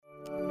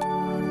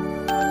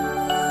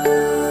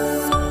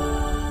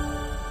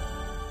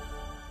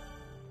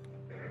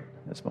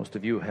most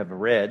of you have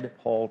read,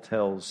 Paul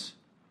tells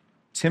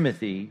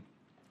Timothy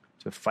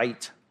to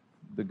fight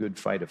the good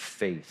fight of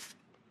faith.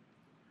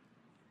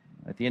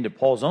 At the end of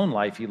Paul's own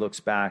life, he looks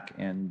back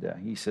and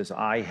he says,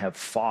 I have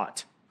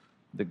fought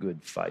the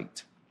good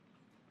fight.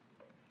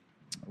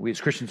 We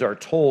as Christians are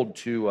told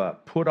to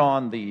put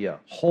on the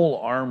whole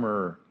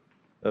armor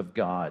of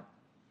God.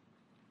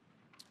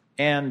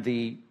 And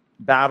the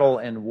battle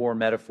and war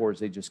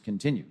metaphors, they just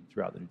continue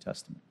throughout the New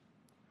Testament.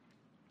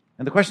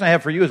 And the question I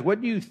have for you is, what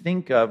do you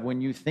think of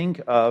when you think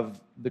of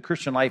the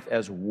Christian life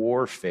as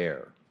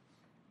warfare?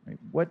 Right?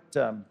 What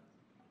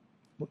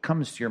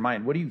comes to your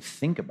mind? What do you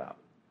think about?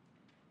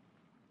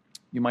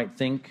 You might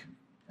think,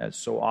 as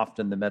so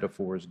often the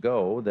metaphors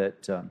go,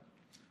 that,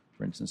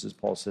 for instance, as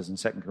Paul says in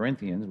 2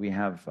 Corinthians, we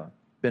have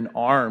been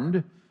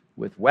armed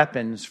with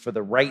weapons for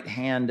the right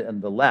hand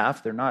and the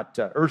left. They're not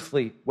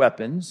earthly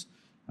weapons,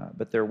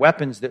 but they're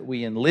weapons that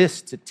we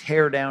enlist to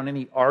tear down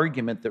any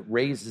argument that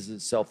raises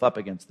itself up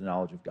against the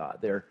knowledge of God.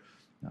 They're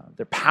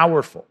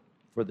powerful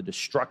for the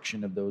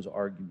destruction of those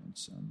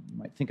arguments. You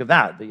might think of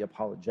that, the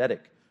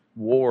apologetic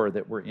war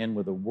that we're in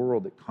with a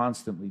world that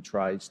constantly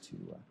tries to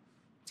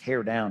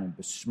tear down and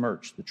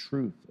besmirch the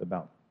truth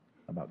about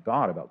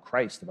God, about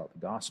Christ, about the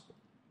gospel.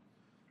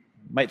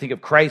 You might think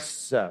of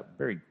Christ's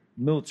very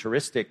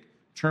militaristic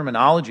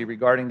terminology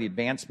regarding the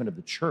advancement of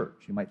the church.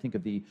 You might think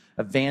of the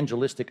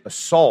evangelistic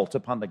assault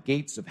upon the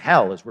gates of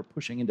hell as we're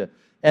pushing into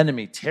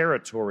enemy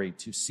territory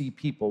to see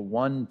people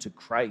won to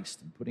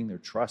Christ and putting their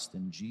trust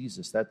in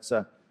Jesus. That's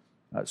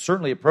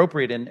certainly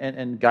appropriate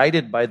and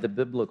guided by the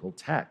biblical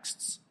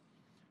texts.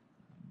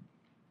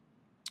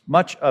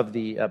 Much of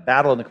the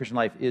battle in the Christian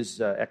life is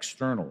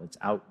external. It's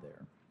out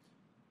there.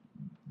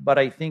 But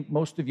I think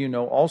most of you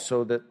know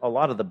also that a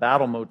lot of the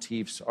battle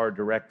motifs are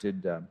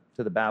directed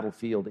to the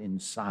battlefield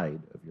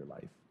inside of your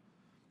life.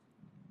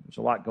 There's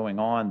a lot going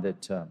on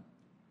that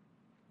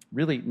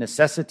really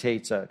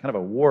necessitates a kind of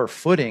a war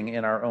footing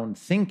in our own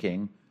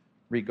thinking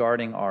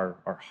regarding our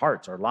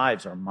hearts, our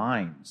lives, our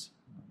minds.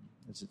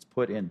 As it's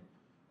put in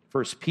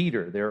 1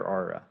 Peter, there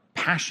are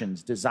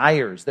passions,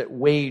 desires that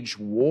wage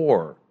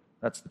war.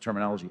 That's the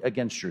terminology,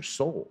 against your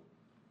soul.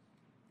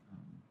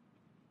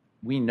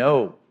 We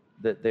know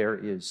that there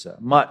is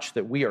much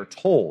that we are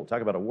told.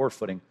 Talk about a war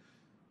footing.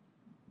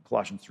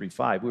 Colossians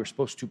 3:5. We were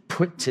supposed to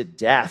put to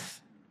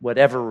death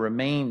whatever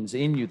remains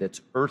in you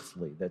that's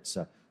earthly, that's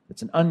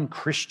an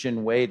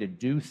unchristian way to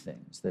do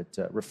things, that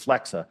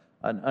reflects an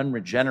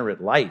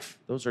unregenerate life.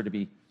 Those are to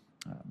be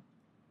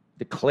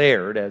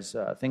declared as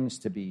things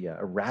to be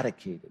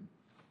eradicated.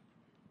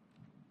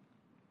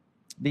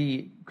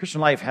 The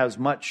Christian life has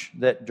much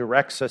that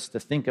directs us to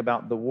think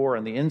about the war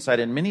on the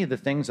inside, and many of the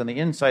things on the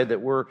inside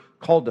that we're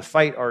called to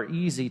fight are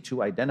easy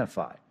to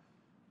identify.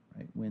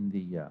 Right? When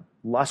the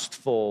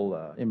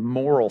lustful,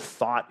 immoral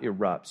thought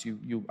erupts,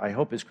 I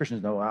hope as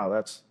Christians know, wow,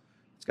 it's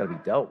got to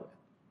be dealt with.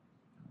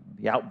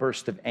 The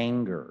outburst of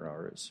anger,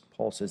 or as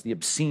Paul says, the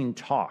obscene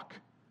talk.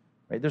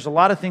 Right? There's a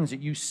lot of things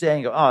that you say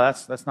and go, oh,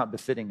 that's not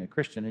befitting a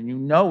Christian, and you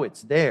know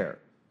it's there.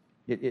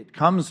 It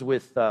comes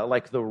with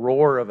like the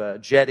roar of a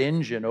jet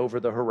engine over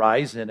the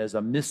horizon as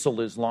a missile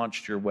is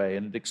launched your way,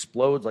 and it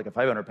explodes like a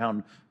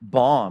 500-pound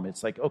bomb.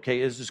 It's like, okay,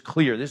 this is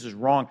clear. This is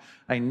wrong.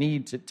 I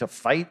need to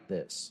fight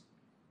this.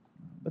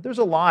 But there's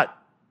a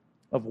lot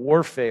of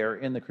warfare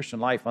in the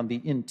Christian life on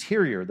the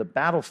interior, the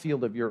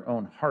battlefield of your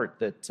own heart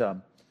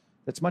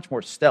that's much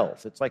more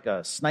stealth. It's like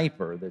a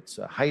sniper that's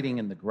hiding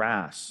in the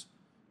grass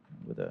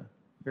with a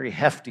very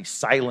hefty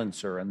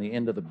silencer on the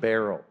end of the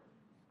barrel.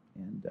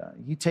 And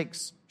he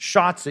takes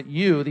shots at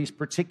you, these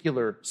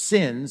particular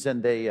sins,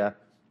 and they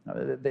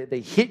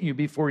hit you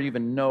before you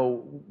even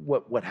know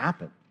what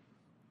happened.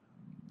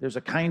 There's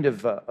a kind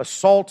of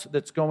assault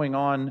that's going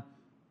on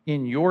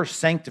in your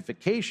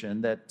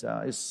sanctification that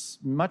is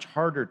much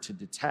harder to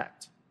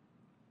detect.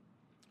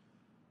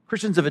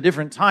 Christians of a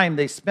different time,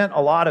 they spent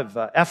a lot of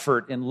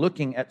effort in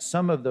looking at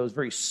some of those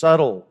very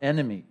subtle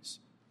enemies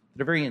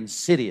that are very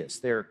insidious.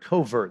 They're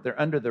covert. They're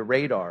under the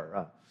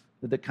radar.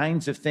 The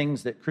kinds of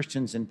things that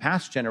Christians in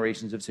past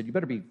generations have said, you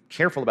better be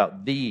careful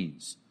about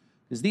these,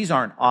 because these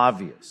aren't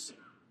obvious.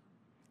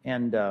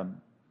 And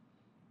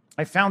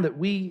I found that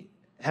we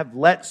have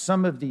let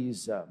some of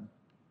these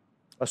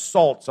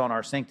assaults on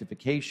our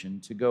sanctification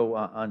to go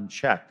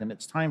unchecked. And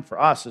it's time for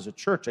us as a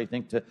church, I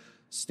think, to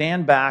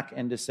stand back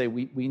and to say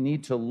we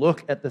need to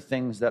look at the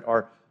things that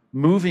are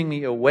moving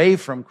me away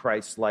from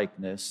Christ's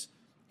likeness,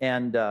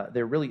 and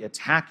they're really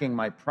attacking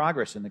my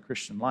progress in the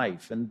Christian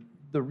life. And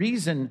the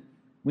reason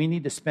we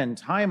need to spend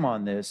time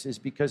on this is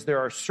because there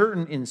are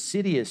certain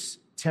insidious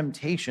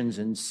temptations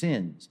and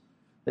sins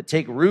that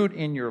take root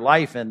in your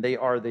life, and they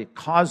are the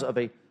cause of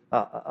a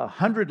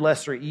 100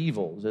 lesser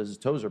evils, as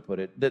Tozer put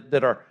it,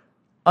 that are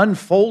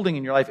unfolding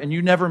in your life, and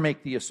you never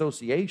make the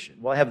association.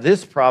 Well, I have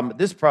this problem, but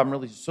this problem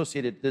really is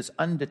associated with this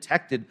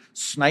undetected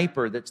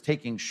sniper that's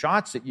taking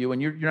shots at you,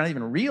 and you're not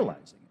even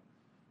realizing it.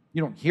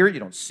 You don't hear it, you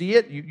don't see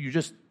it. You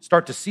just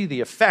start to see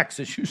the effects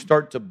as you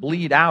start to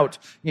bleed out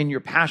in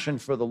your passion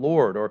for the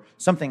Lord, or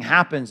something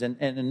happens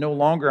and no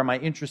longer am I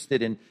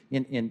interested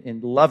in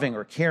loving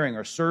or caring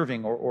or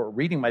serving or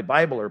reading my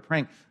Bible or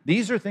praying.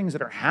 These are things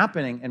that are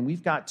happening, and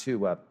we've got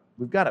to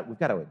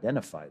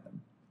identify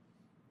them.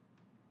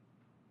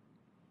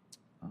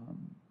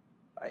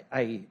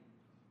 I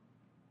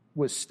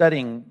was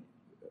studying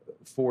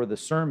for the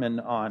sermon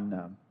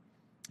on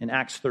in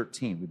Acts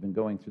 13. We've been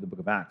going through the book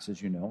of Acts,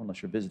 as you know.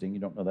 Unless you're visiting, you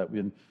don't know that.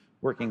 We've been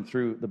working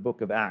through the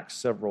book of Acts,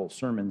 several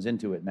sermons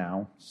into it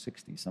now,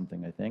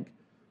 60-something, I think.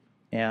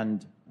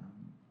 And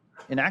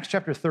in Acts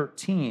chapter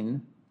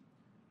 13,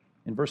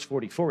 in verse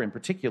 44 in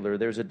particular,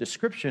 there's a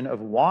description of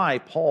why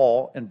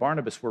Paul and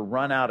Barnabas were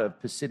run out of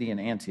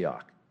Pisidian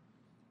Antioch.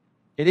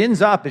 It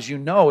ends up, as you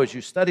know, as you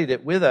studied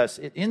it with us,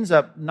 it ends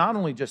up not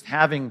only just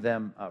having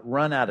them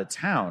run out of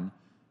town,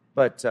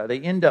 but they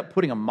end up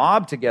putting a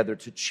mob together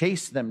to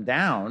chase them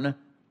down,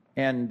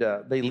 and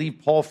they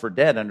leave Paul for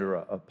dead under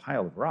a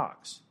pile of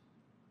rocks.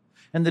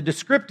 And the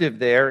descriptive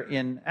there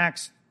in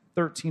Acts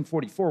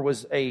 13:44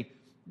 was a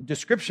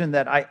description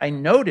that I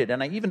noted,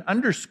 and I even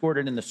underscored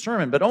it in the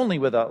sermon, but only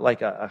with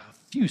a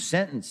few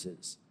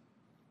sentences.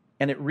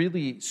 And it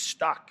really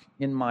stuck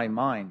in my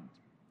mind,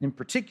 in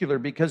particular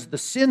because the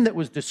sin that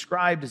was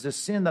described is a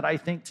sin that I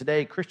think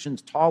today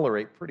Christians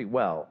tolerate pretty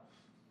well.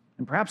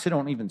 And perhaps they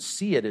don't even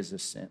see it as a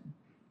sin.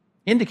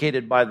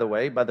 Indicated, by the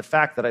way, by the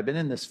fact that I've been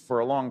in this for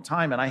a long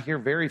time, and I hear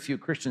very few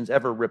Christians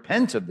ever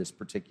repent of this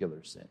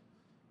particular sin.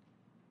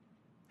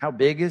 How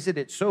big is it?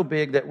 It's so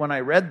big that when I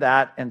read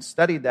that and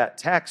studied that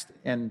text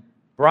and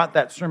brought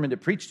that sermon to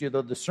preach to you,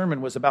 though the sermon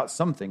was about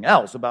something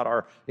else, about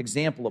our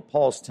example of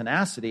Paul's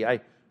tenacity,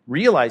 I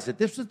realized that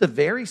this was the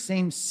very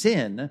same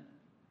sin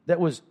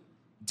that was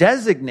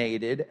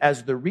designated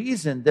as the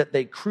reason that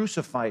they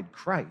crucified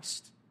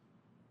Christ.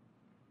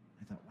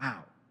 I thought,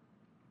 wow,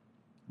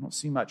 I don't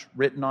see much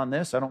written on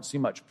this. I don't see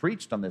much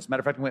preached on this.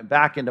 Matter of fact, I went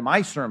back into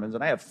my sermons,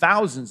 and I have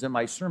thousands in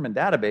my sermon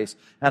database,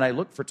 and I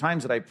looked for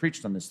times that I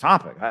preached on this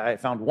topic. I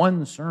found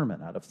one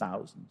sermon out of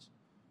thousands,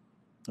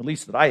 at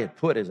least that I had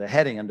put as a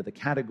heading under the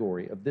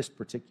category of this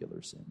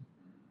particular sin.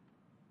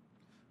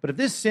 But if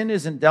this sin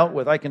isn't dealt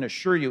with, I can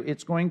assure you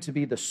it's going to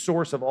be the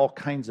source of all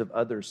kinds of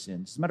other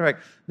sins. As a matter of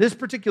fact, this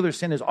particular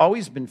sin has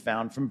always been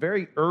found from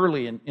very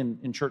early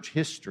in church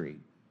history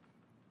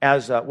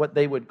as what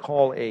they would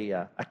call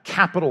a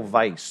capital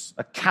vice,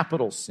 a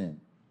capital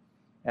sin.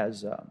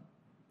 As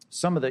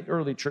some of the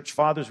early church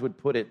fathers would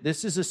put it,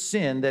 this is a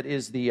sin that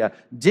is the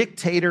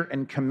dictator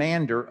and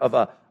commander of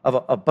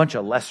a bunch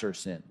of lesser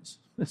sins.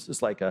 This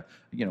is like a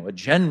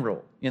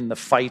general in the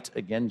fight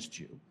against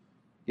you.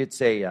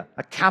 It's a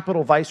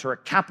capital vice or a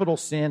capital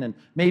sin, and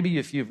maybe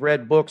if you've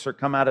read books or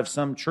come out of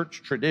some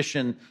church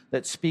tradition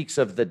that speaks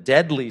of the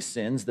deadly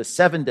sins, the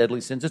 7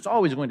 deadly sins, it's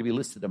always going to be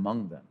listed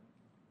among them.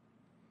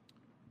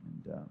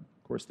 And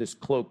of course, this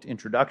cloaked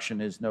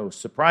introduction is no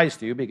surprise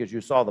to you because you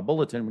saw the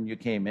bulletin when you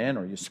came in,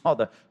 or you saw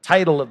the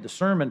title of the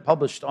sermon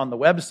published on the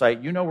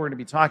website. You know we're going to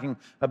be talking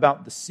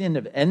about the sin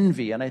of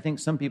envy, and I think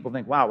some people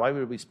think, wow, why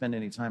would we spend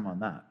any time on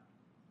that?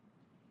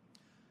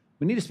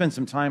 We need to spend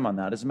some time on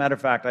that. As a matter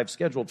of fact, I've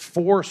scheduled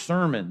 4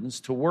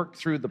 sermons to work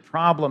through the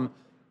problem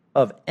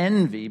of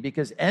envy,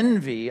 because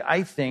envy,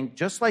 I think,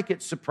 just like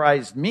it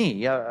surprised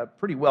me, a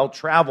pretty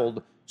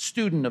well-traveled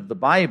student of the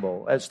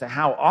Bible, as to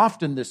how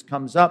often this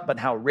comes up, but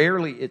how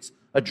rarely it's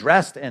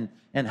addressed and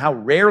how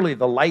rarely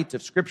the light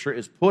of Scripture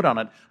is put on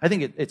it. I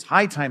think it's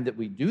high time that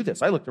we do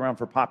this. I looked around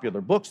for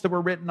popular books that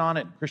were written on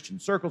it in Christian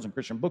circles and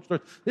Christian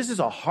bookstores. This is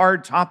a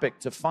hard topic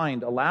to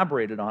find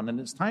elaborated on, and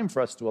it's time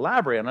for us to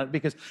elaborate on it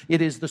because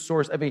it is the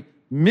source of a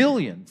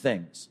million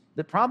things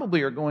that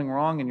probably are going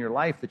wrong in your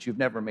life that you've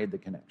never made the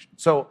connection.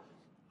 So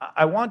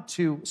I want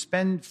to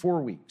spend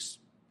 4 weeks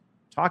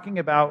talking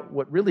about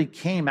what really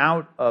came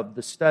out of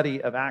the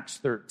study of Acts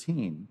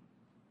 13.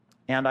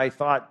 And I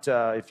thought,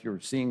 if you're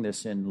seeing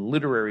this in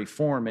literary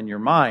form in your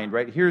mind,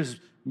 right,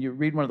 you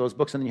read one of those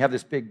books and then you have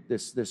this big,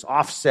 this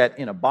offset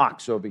in a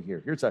box over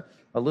here. Here's a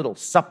little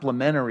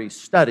supplementary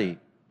study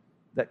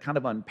that kind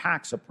of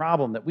unpacks a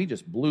problem that we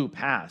just blew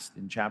past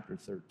in chapter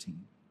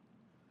 13.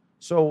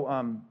 So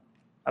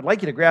I'd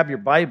like you to grab your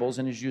Bibles,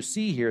 and as you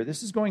see here,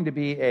 this is going to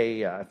be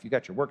if you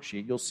got your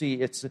worksheet, you'll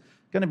see it's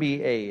going to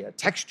be a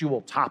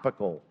textual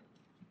topical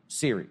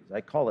series.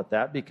 I call it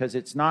that because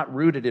it's not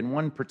rooted in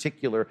one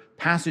particular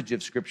passage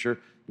of Scripture.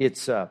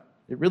 It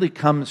really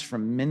comes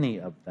from many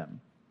of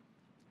them.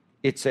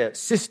 It's a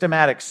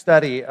systematic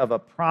study of a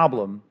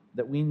problem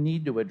that we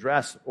need to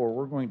address, or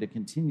we're going to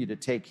continue to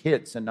take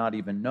hits and not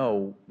even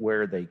know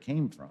where they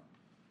came from.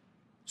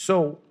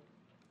 So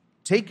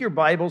take your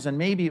Bibles, and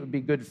maybe it would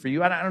be good for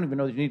you. I don't even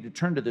know that you need to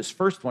turn to this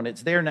first one.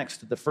 It's there next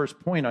to the first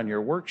point on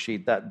your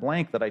worksheet, that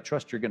blank that I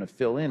trust you're going to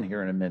fill in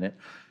here in a minute.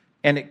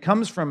 And it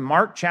comes from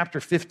Mark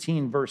chapter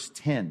 15, verse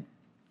 10.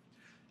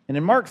 And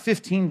in Mark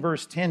 15,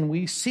 verse 10,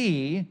 we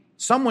see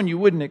someone you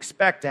wouldn't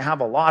expect to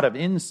have a lot of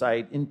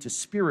insight into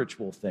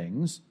spiritual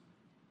things,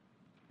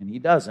 and he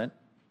doesn't.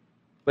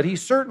 But he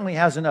certainly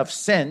has enough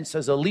sense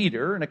as a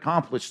leader, an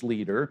accomplished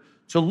leader,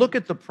 to look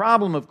at the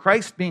problem of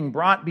Christ being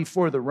brought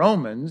before the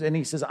Romans, and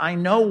he says, I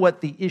know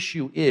what the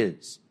issue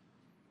is.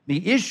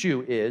 The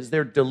issue is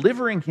they're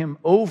delivering him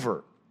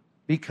over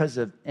because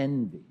of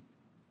envy.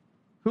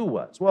 Who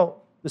was?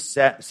 Well, the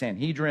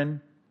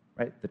Sanhedrin,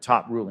 right? The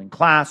top ruling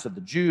class of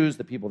the Jews,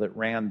 the people that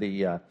ran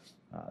the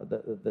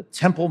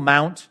Temple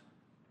Mount,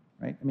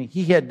 right? I mean,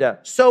 he had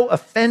so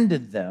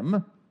offended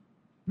them,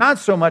 not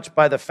so much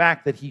by the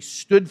fact that he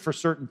stood for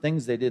certain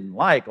things they didn't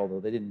like, although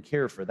they didn't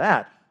care for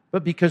that,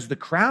 but because the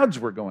crowds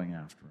were going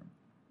after him.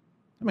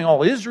 I mean,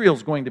 all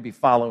Israel's going to be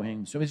following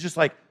him. So it's just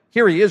like,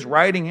 here he is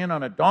riding in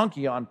on a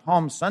donkey on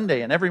Palm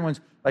Sunday, and everyone's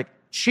like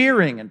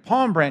cheering and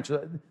palm branches.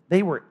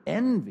 They were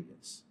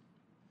envious.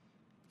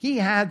 He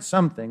had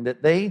something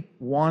that they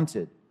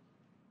wanted.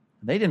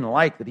 They didn't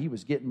like that he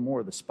was getting more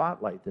of the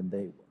spotlight than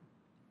they were.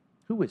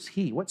 Who was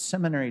he? What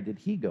seminary did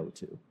he go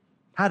to?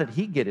 How did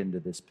he get into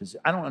this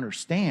position? I don't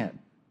understand.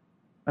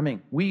 I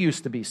mean, we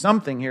used to be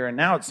something here, and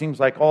now it seems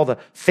like all the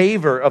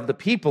favor of the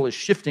people is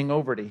shifting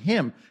over to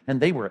him, and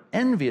they were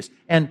envious.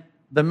 And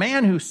the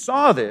man who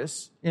saw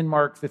this in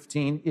Mark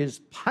 15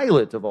 is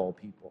Pilate of all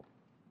people.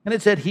 And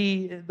it said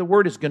the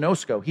word is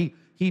gnosko.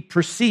 He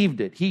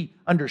perceived it. He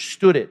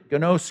understood it.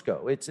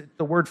 Gnosko. It's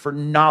the word for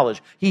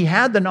knowledge. He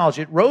had the knowledge.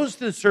 It rose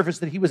to the surface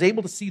that he was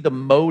able to see the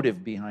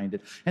motive behind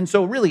it. And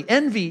so really,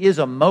 envy is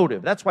a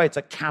motive. That's why it's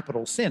a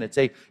capital sin. It's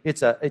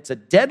a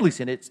deadly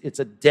sin. It's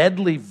a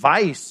deadly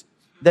vice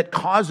that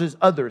causes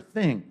other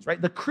things, right?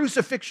 The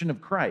crucifixion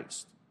of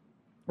Christ.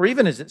 Or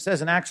even as it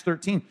says in Acts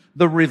 13,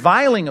 the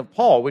reviling of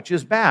Paul, which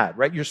is bad,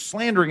 right? You're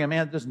slandering a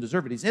man that doesn't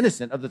deserve it. He's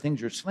innocent of the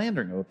things you're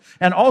slandering of.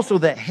 And also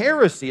the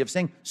heresy of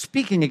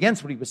speaking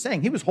against what he was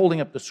saying. He was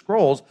holding up the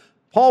scrolls.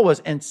 Paul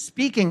was, and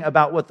speaking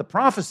about what the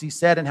prophecy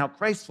said and how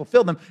Christ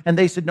fulfilled them. And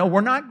they said, no,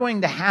 we're not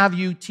going to have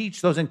you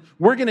teach those things.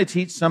 We're going to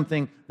teach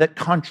something that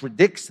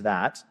contradicts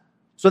that.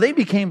 So they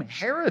became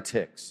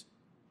heretics.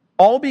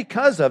 All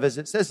because of, as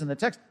it says in the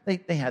text,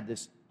 they had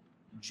this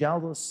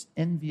jealous,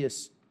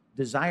 envious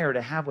desire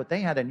to have what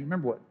they had. And you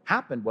remember what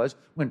happened was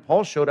when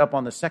Paul showed up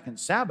on the second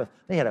Sabbath,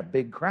 they had a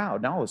big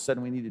crowd. Now all of a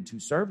sudden we needed 2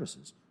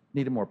 services,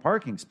 needed more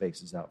parking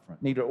spaces out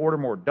front, needed to order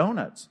more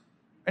donuts.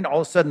 And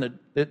all of a sudden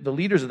the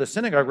leaders of the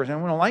synagogue were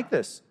saying, we don't like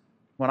this.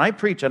 When I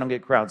preach, I don't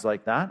get crowds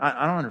like that.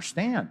 I don't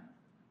understand.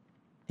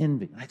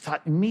 Envy. I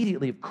thought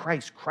immediately of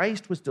Christ.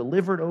 Christ was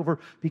delivered over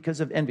because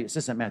of envy. It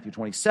says in Matthew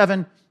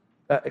 27,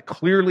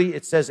 clearly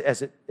it says,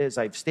 as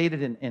I've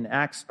stated in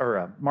Acts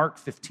or Mark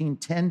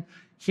 15:10,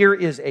 here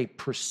is a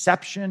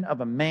perception of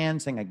a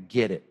man saying, I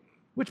get it.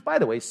 Which, by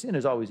the way, sin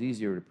is always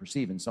easier to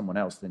perceive in someone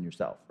else than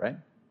yourself, right?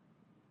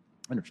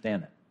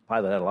 Understand that.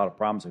 Pilate had a lot of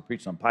problems. I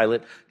preached on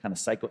Pilate, kind of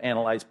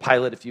psychoanalyzed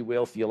Pilate, if you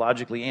will,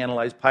 theologically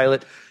analyzed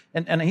Pilate.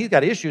 And he's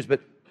got issues, but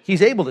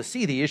he's able to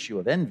see the issue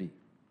of envy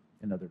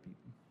in other people.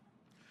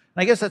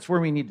 And I guess that's where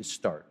we need to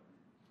start.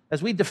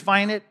 As we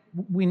define it,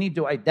 we need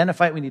to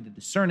identify it, we need to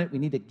discern it, we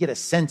need to get a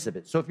sense of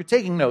it. So if you're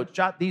taking notes,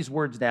 jot these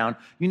words down.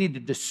 You need to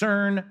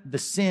discern the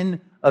sin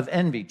of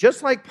envy,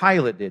 just like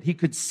Pilate did. He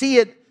could see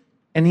it,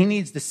 and he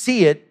needs to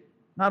see it,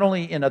 not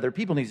only in other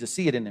people, he needs to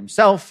see it in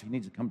himself. He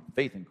needs to come to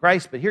faith in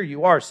Christ. But here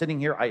you are, sitting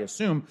here, I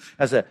assume,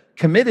 as a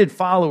committed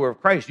follower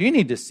of Christ. You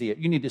need to see it.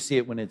 You need to see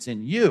it when it's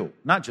in you,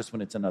 not just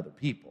when it's in other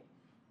people.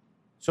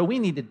 So we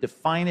need to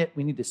define it.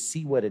 We need to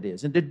see what it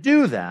is. And to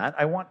do that,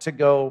 I want to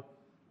go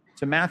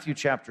to Matthew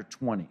chapter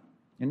 20.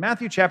 In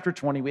Matthew chapter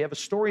 20, we have a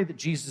story that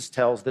Jesus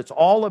tells that's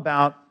all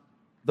about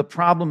the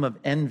problem of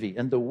envy.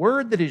 And the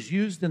word that is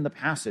used in the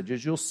passage,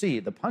 as you'll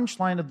see, the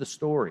punchline of the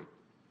story,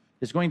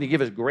 is going to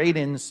give us great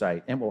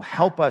insight and will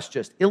help us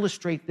just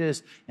illustrate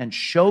this and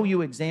show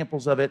you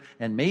examples of it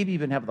and maybe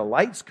even have the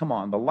lights come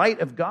on, the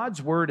light of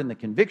God's word and the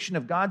conviction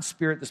of God's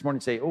Spirit this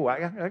morning say, oh,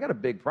 I got a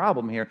big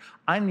problem here.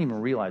 I didn't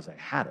even realize I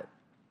had it.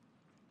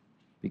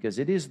 Because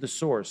it is the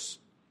source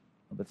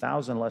of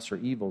 1,000 lesser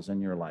evils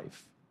in your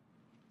life.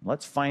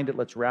 Let's find it.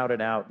 Let's rout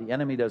it out. The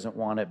enemy doesn't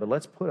want it, but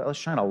let's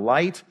shine a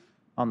light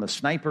on the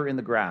sniper in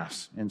the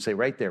grass and say,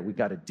 right there, we've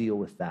got to deal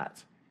with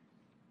that.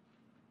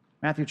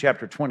 Matthew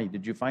chapter 20.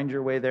 Did you find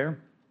your way there?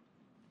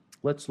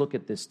 Let's look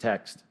at this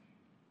text.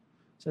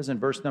 It says in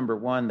verse number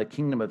 1, the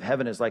kingdom of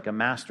heaven is like a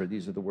master.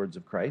 These are the words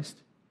of Christ.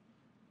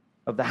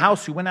 Of the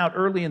house who went out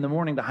early in the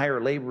morning to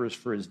hire laborers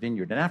for his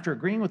vineyard. And after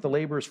agreeing with the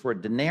laborers for a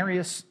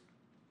denarius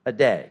a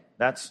day,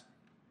 that's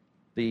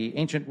the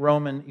ancient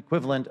Roman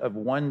equivalent of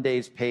 1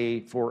 day's pay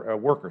for a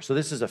worker. So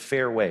this is a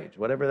fair wage.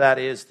 Whatever that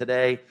is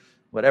today,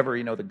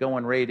 whatever the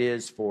going rate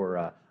is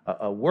for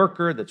a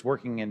worker that's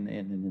working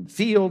in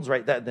fields,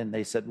 right? Then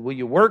they said, will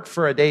you work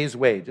for a day's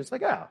wage? It's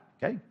like,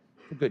 okay,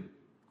 a good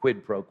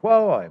quid pro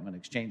quo. I'm going to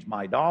exchange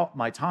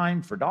my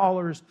time for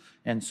dollars.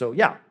 And so,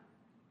 yeah.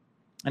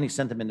 And he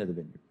sent them into the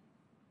vineyard.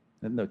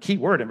 And the key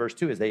word in verse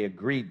 2 is they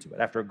agreed to it.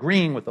 After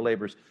agreeing with the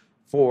laborers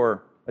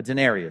for a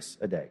denarius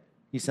a day,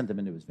 he sent them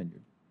into his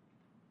vineyard.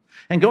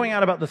 And going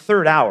out about the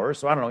 3rd hour,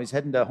 so I don't know, he's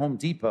heading to Home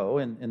Depot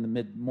in the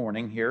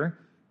mid-morning here,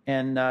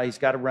 and he's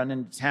got to run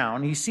into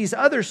town. He sees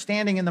others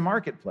standing in the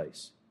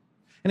marketplace.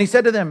 And he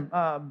said to them,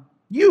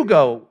 You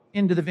go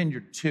into the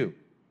vineyard too.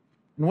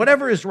 And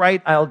whatever is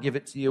right, I'll give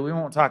it to you. We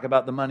won't talk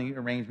about the money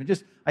arrangement.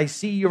 Just, I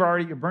see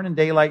you're burning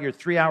daylight. You're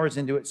 3 hours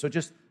into it. So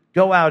just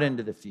go out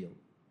into the field.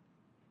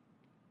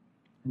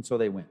 And so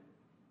they went.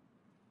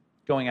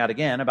 Going out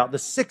again about the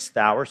 6th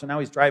hour. So now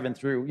he's driving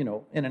through,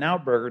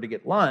 In-N-Out Burger to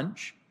get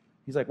lunch.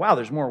 He's like, wow,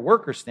 there's more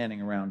workers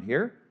standing around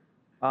here.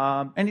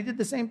 And he did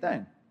the same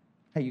thing.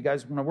 Hey, you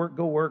guys want to work?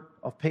 Go work.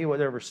 I'll pay you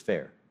whatever's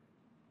fair.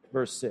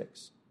 Verse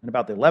 6. And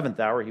about the 11th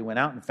hour, he went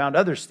out and found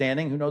others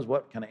standing. Who knows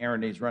what kind of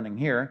errand he's running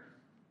here.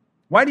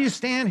 Why do you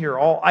stand here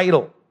all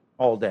idle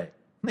all day?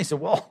 And they said,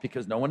 well,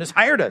 because no one has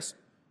hired us.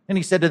 And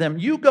he said to them,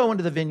 you go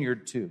into the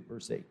vineyard too.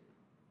 Verse 8.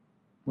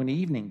 When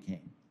evening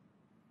came,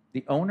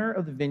 the owner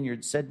of the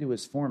vineyard said to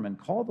his foreman,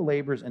 call the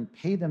laborers and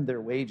pay them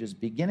their wages,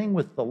 beginning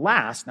with the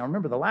last. Now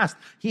remember, the last,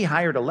 he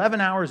hired 11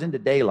 hours into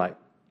daylight.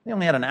 They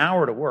only had an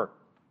hour to work.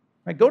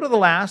 Right? Go to the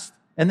last,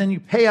 and then you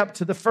pay up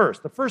to the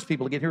first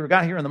people to get here who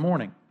got here in the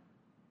morning.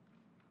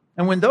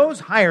 And when those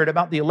hired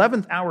about the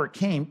 11th hour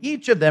came,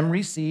 each of them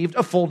received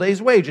a full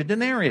day's wage, a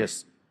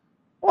denarius.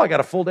 Oh, I got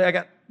a full day. I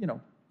got, a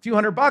few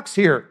 $100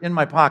 here in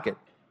my pocket.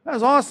 That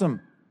was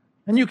awesome.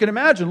 And you can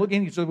imagine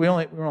looking at each other, we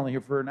were only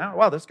here for an hour.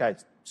 Wow, this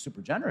guy's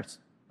super generous.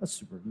 That's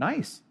super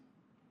nice.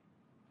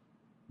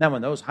 Now,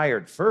 when those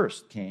hired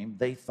first came,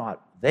 they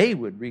thought they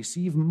would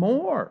receive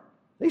more.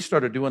 They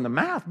started doing the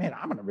math. Man,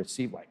 I'm going to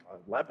receive like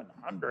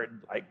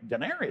 1,100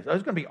 denarius.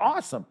 That's going to be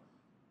awesome.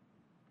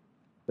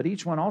 But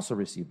each one also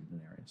received a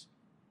denarius.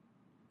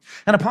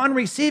 And upon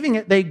receiving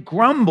it, they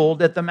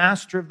grumbled at the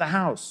master of the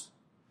house,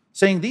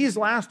 saying, these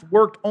last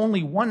worked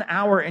only 1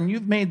 hour, and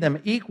you've made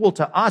them equal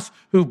to us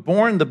who've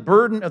borne the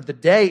burden of the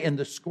day in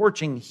the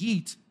scorching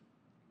heat.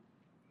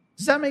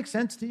 Does that make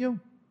sense to you?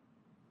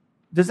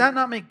 Does that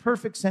not make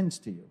perfect sense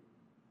to you?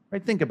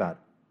 Right? Think about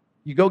it.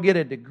 You go get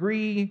a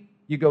degree,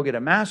 you go get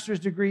a master's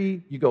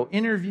degree, you go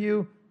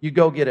interview, you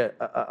go get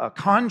a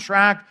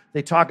contract.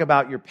 They talk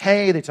about your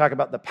pay. They talk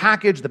about the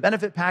package, the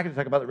benefit package. They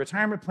talk about the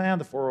retirement plan,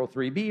 the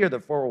 403B or the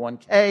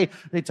 401K.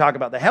 They talk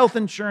about the health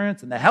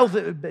insurance and the health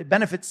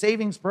benefit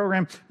savings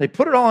program. They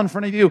put it all in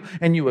front of you,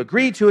 and you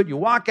agree to it. You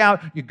walk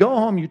out. You go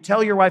home. You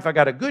tell your wife, I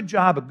got a good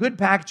job, a good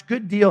package,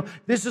 good deal.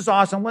 This is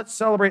awesome. Let's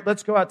celebrate.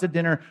 Let's go out to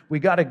dinner. We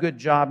got a good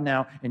job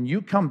now. And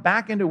you come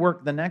back into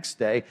work the next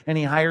day, and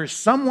he hires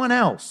someone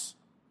else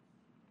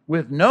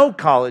with no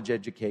college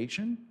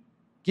education,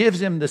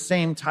 gives him the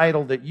same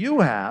title that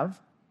you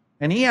have,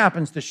 and he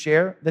happens to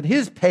share that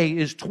his pay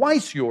is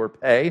twice your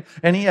pay,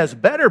 and he has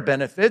better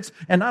benefits,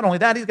 and not only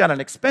that, he's got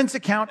an expense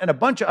account and a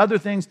bunch of other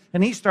things,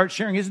 and he starts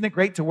sharing, isn't it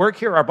great to work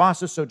here? Our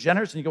boss is so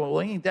generous. And you go, well,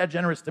 he ain't that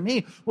generous to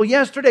me. Well,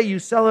 yesterday you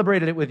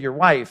celebrated it with your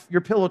wife. Your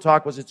pillow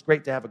talk was, it's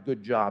great to have a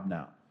good job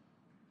now.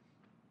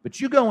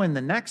 But you go in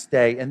the next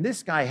day, and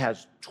this guy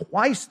has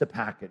twice the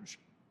package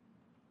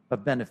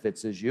of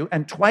benefits as you,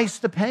 and twice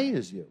the pay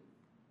as you.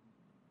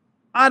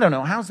 I don't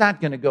know. How's that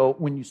going to go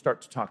when you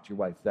start to talk to your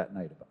wife that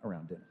night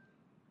around dinner?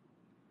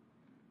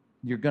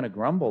 You're going to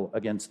grumble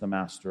against the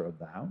master of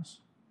the house.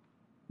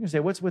 You're going to say,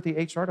 what's with the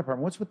HR department?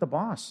 What's with the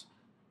boss?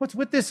 What's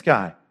with this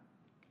guy?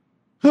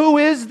 Who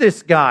is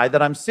this guy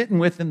that I'm sitting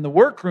with in the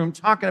workroom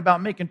talking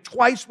about making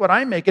twice what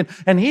I'm making,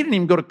 and he didn't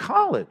even go to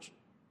college?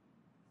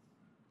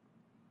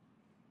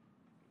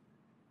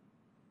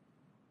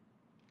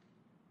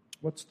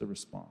 What's the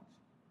response?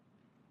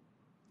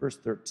 Verse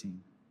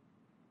 13.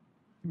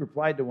 He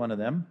replied to one of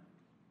them,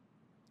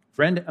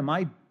 friend,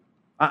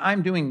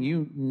 I'm doing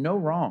you no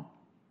wrong.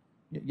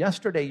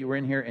 Yesterday you were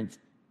in here and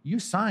you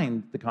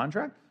signed the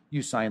contract.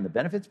 You signed the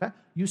benefits pack.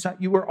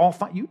 You were all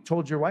fine. You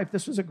told your wife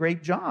this was a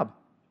great job.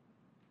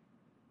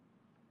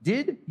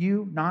 Did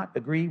you not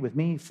agree with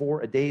me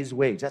for a day's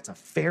wage? That's a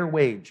fair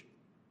wage.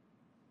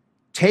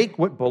 Take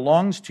what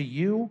belongs to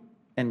you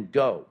and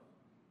go.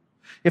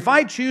 If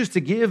I choose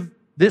to give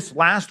this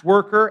last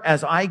worker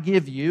as I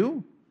give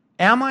you,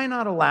 am I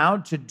not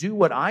allowed to do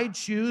what I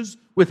choose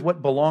with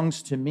what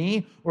belongs to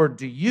me, or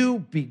do you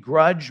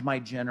begrudge my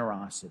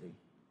generosity?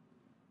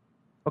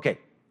 Okay,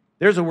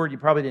 there's a word you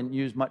probably didn't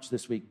use much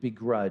this week,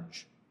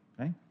 begrudge.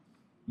 Okay?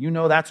 You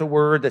know that's a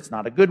word that's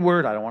not a good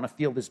word. I don't want to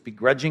feel this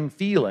begrudging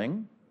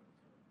feeling.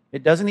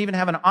 It doesn't even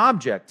have an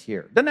object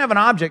here. It doesn't have an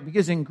object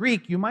because in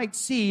Greek, you might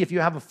see, if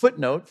you have a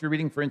footnote, if you're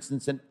reading, for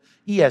instance, an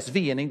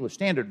ESV, an English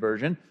Standard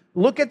Version,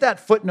 look at that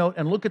footnote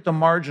and look at the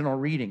marginal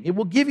reading. It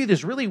will give you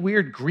this really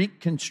weird Greek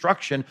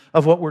construction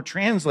of what we're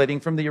translating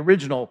from the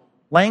original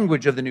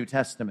language of the New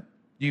Testament.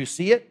 Do you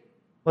see it?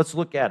 Let's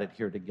look at it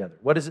here together.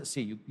 What does it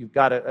see? You've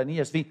got an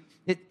ESV.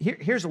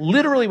 Here's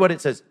literally what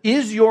it says.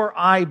 Is your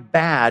eye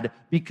bad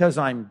because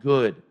I'm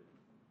good?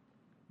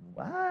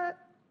 What?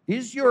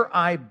 Is your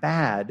eye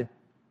bad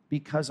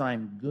because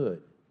I'm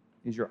good?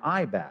 Is your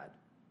eye bad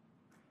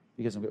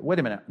because I'm good? Wait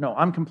a minute. No,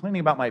 I'm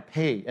complaining about my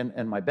pay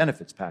and my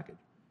benefits package.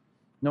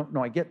 No,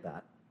 I get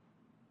that.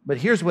 But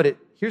here's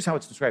how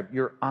it's described.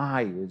 Your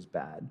eye is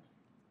bad.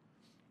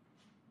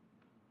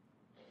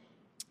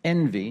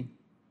 Envy,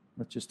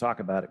 let's just talk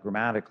about it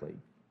grammatically.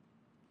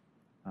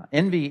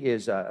 Envy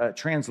is a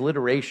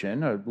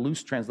transliteration, a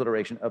loose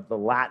transliteration of the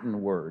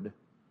Latin word,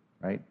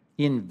 right?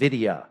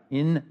 Invidia.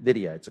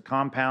 Invidia. It's a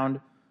compound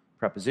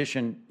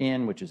preposition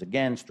in, which is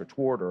against or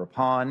toward or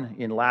upon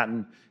in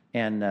Latin.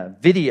 And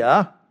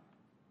vidia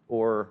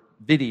or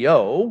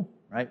video,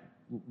 right,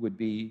 would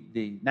be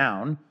the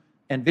noun.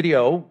 And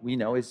video, we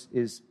know,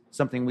 is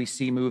something we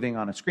see moving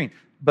on a screen.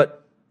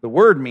 But the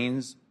word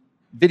means,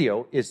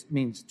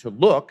 means to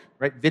look,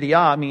 right?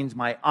 Vidia means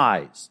my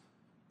eyes.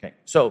 Okay,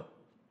 so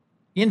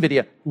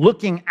invidia,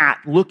 looking at,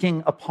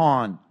 looking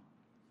upon.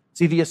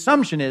 See, the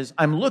assumption is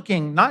I'm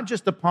looking not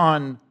just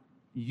upon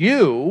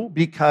you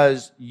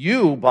because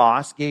you,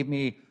 boss, gave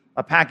me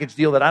a package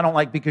deal that I don't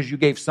like because you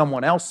gave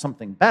someone else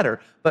something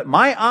better, but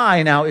my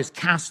eye now is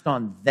cast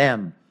on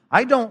them.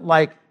 I don't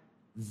like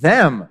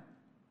them,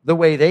 the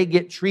way they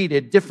get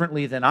treated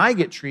differently than I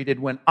get treated,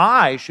 when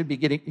I should be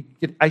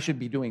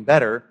doing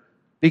better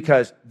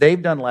because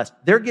they've done less.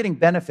 They're getting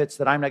benefits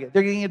that I'm not getting.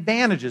 They're getting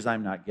advantages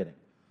I'm not getting.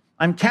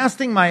 I'm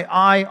casting my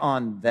eye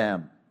on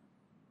them,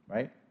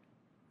 right?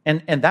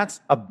 And that's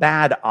a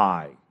bad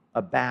eye,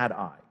 a bad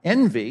eye.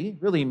 Envy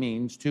really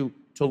means to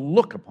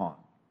look upon,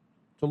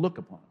 to look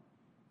upon.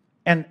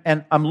 And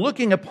I'm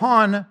looking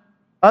upon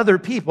other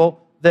people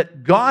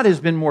that God has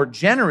been more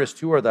generous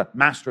to, or the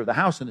master of the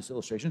house in this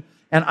illustration,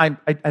 and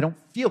I don't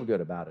feel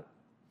good about it.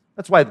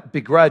 That's why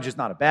begrudge is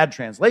not a bad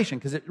translation,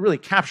 because it really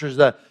captures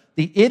the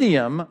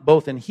idiom,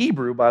 both in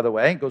Hebrew, by the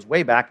way, it goes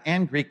way back,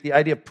 and Greek, the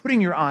idea of putting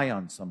your eye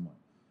on someone.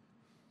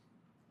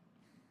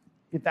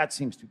 If that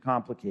seems too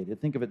complicated,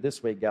 think of it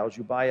this way, gals.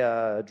 You buy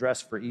a dress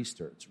for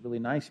Easter. It's really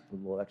nice. You put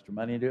a little extra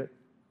money into it.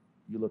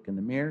 You look in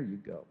the mirror, you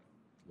go.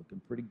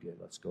 Looking pretty good.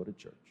 Let's go to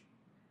church.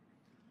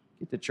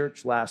 Get to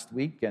church last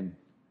week, and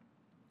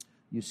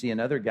you see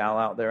another gal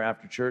out there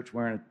after church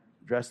wearing a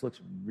dress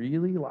looks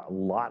really a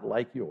lot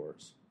like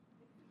yours.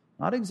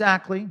 Not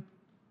exactly,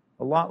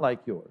 a lot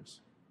like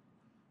yours.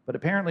 But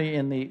apparently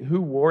in the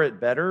who wore it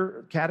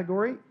better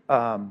category,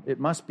 it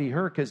must be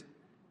her, because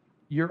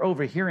you're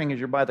overhearing as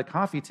you're by the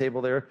coffee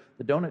table there,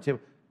 the donut table.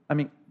 I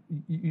mean,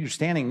 you're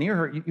standing near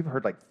her. You've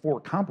heard like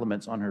 4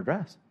 compliments on her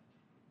dress.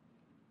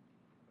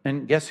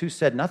 And guess who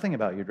said nothing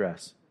about your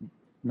dress?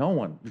 No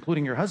one,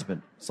 including your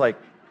husband. It's like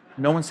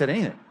no one said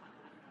anything.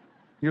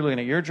 You're looking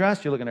at your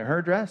dress. You're looking at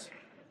her dress.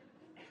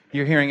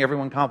 You're hearing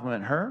everyone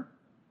compliment her.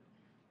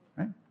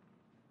 Right?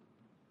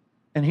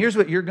 And here's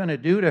what you're going to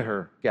do to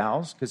her,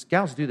 gals, because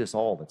gals do this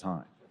all the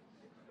time.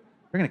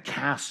 You're going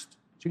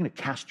to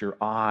cast your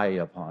eye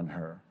upon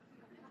her.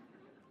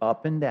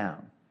 Up and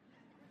down.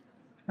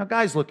 Now,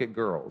 guys look at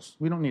girls.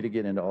 We don't need to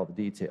get into all the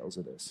details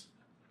of this.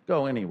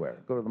 Go anywhere.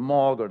 Go to the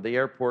mall, go to the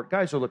airport.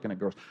 Guys are looking at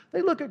girls.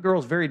 They look at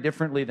girls very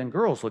differently than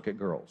girls look at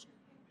girls.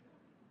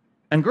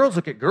 And girls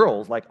look at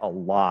girls like a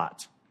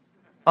lot.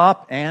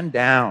 Up and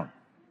down.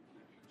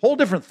 Whole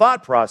different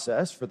thought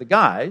process for the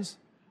guys.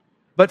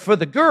 But for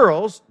the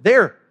girls,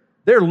 they're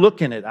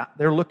looking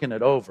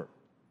it over.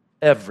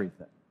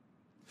 Everything.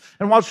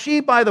 And while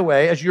she, by the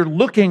way, as you're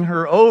looking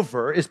her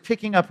over, is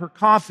picking up her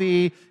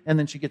coffee, and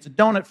then she gets a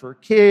donut for her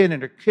kid,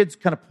 and her kid's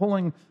kind of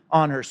pulling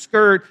on her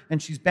skirt,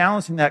 and she's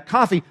balancing that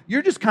coffee,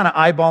 you're just kind of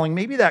eyeballing,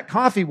 maybe that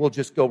coffee will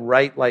just go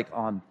right like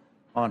on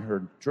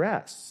her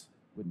dress.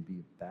 Wouldn't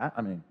be that.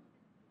 I mean,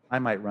 I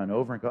might run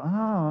over and go,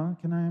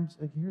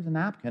 here's a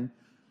napkin.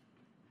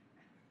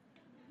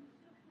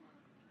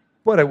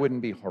 But it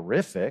wouldn't be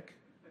horrific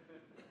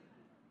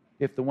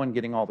if the one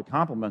getting all the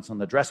compliments on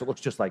the dress, it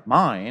looks just like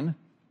mine,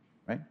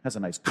 right? Has a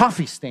nice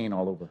coffee stain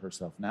all over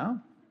herself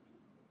now.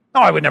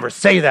 No, I would never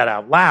say that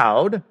out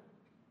loud,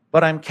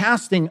 but I'm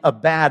casting a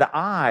bad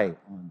eye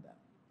on them.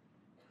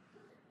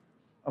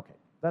 Okay,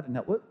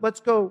 now let's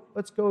go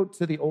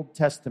to the Old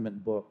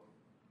Testament book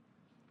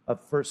of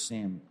 1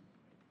 Samuel.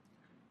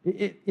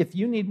 If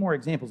you need more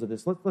examples of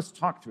this, let's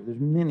talk through it. There's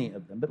many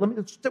of them,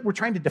 but we're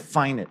trying to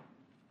define it.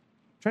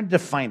 I'm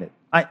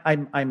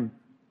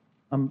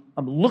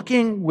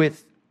looking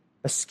with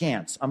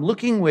askance. I'm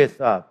looking with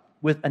a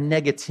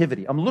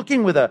negativity. I'm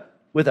looking with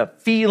a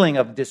feeling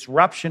of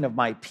disruption of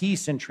my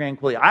peace and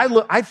tranquility.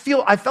 I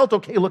felt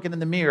okay looking in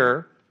the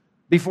mirror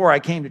before I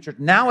came to church.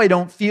 Now I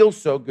don't feel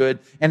so good.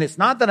 And it's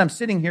not that I'm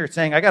sitting here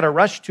saying I got to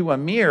rush to a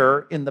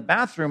mirror in the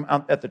bathroom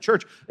at the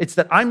church. It's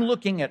that I'm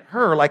looking at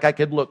her like I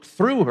could look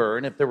through her.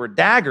 And if there were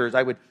daggers,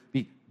 I would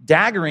be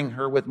daggering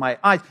her with my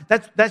eyes.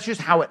 That's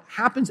just how it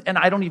happens. And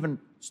I don't even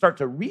start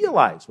to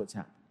realize what's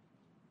happening.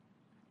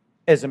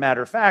 As a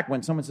matter of fact,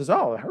 when someone says,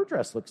 oh, her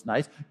dress looks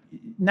nice,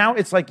 now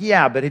it's like,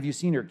 yeah, but have you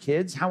seen her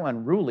kids? How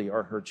unruly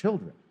are her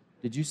children?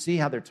 Did you see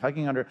how they're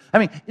tugging on her? I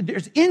mean,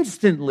 there's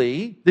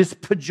instantly this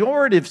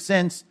pejorative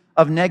sense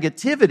of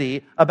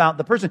negativity about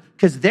the person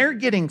because they're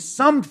getting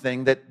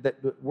something that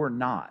we're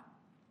not.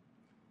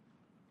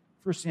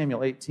 1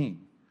 Samuel 18.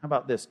 How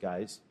about this,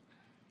 guys?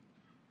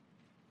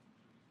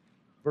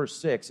 Verse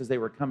 6, as they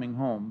were coming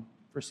home,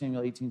 1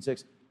 Samuel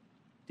 18:6,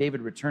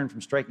 David returned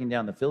from striking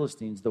down the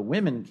Philistines. The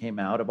women came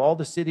out of all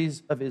the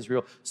cities of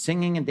Israel,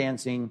 singing and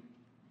dancing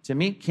to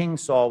meet King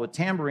Saul with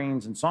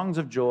tambourines and songs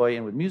of joy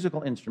and with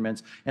musical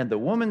instruments. And the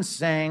women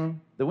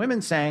sang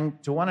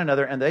to one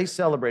another, and they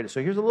celebrated.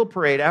 So here's a little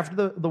parade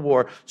after the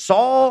war.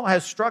 Saul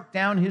has struck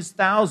down his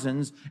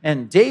thousands,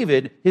 and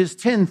David his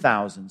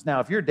 10,000s.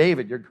 Now, if you're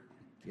David, you're going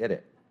to get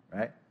it,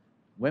 right?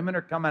 Women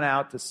are coming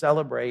out to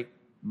celebrate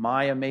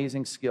my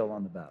amazing skill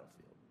on the battlefield.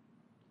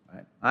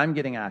 Right? I'm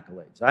getting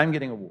accolades. I'm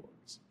getting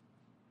awards.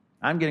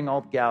 I'm getting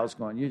all the gals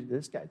going,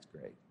 this guy's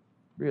great.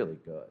 Really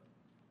good.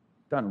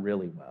 Done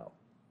really well.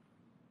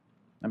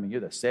 I mean,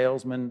 you're the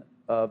salesman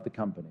of the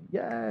company.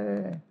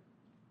 Yay.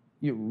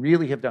 You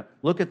really have done.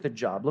 Look at the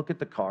job. Look at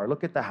the car.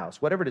 Look at the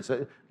house. Whatever it is.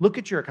 Look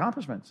at your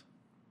accomplishments.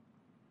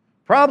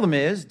 Problem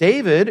is,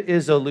 David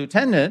is a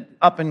lieutenant,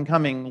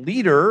 up-and-coming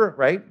leader,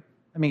 right?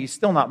 I mean, he's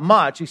still not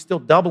much. He's still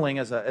doubling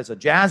as a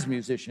jazz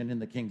musician in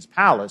the king's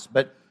palace,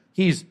 but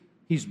he's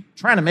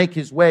trying to make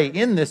his way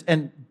in this.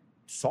 And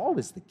Saul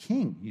is the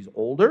king. He's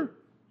older.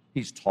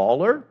 He's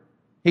taller.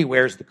 He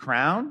wears the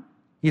crown.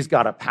 He's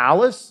got a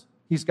palace.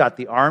 He's got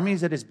the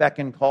armies at his beck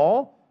and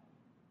call.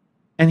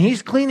 And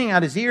he's cleaning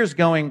out his ears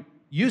going,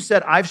 you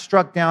said I've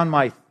struck down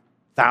my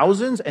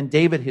thousands and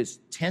David his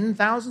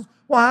 10,000s?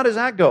 Well, how does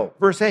that go?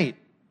 Verse 8,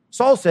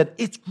 Saul said,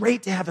 it's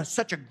great to have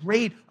such a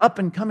great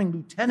up-and-coming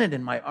lieutenant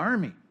in my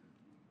army.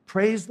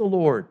 Praise the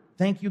Lord.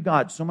 Thank you,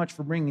 God, so much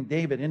for bringing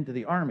David into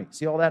the army.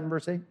 See all that in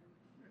verse 8?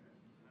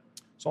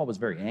 Saul was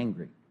very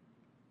angry.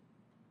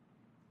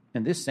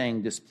 And this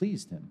saying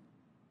displeased him.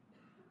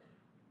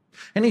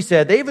 And he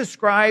said, they've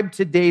ascribed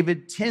to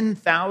David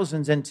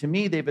 10,000s, and to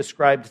me they've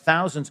ascribed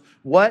thousands.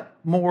 What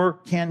more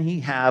can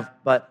he have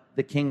but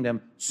the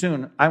kingdom?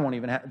 Soon, I won't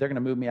even have, they're going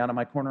to move me out of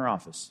my corner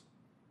office.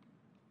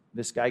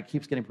 This guy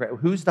keeps getting,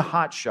 who's the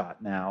hot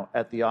shot now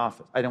at the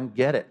office? I don't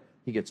get it.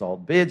 He gets all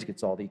the bids,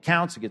 gets all the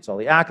accounts, he gets all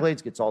the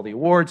accolades, gets all the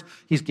awards.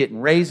 He's getting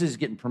raises, he's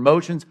getting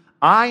promotions.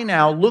 I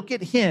now look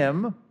at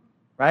him,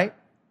 right,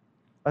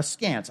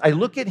 askance. I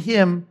look at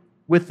him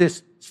with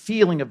this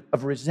feeling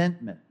of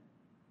resentment.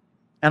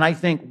 And I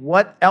think,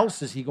 what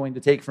else is he going to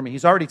take from me?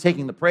 He's already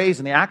taking the praise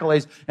and the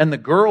accolades, and the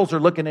girls are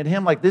looking at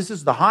him like this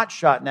is the hot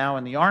shot now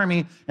in the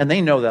army, and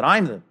they know that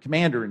I'm the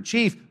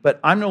commander-in-chief, but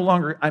I'm no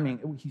longer,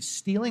 he's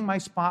stealing my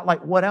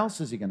spotlight. What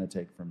else is he going to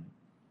take from me?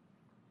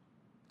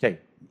 Okay,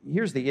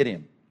 here's the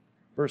idiom.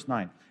 Verse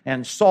 9.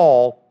 And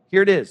Saul,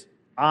 here it is,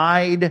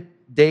 eyed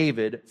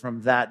David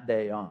from that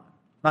day on.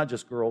 Not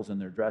just girls in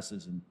their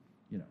dresses and,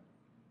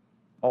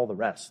 all the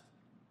rest.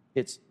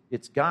 It's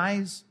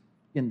guys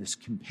in this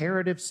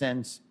comparative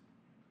sense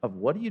of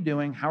what are you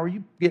doing? How are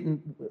you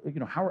getting,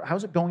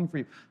 how's it going for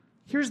you?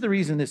 Here's the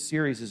reason this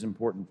series is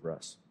important for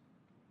us.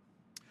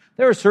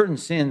 There are certain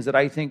sins that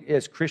I think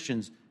as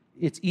Christians,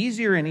 it's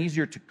easier and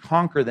easier to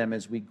conquer them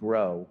as we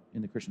grow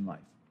in the Christian life.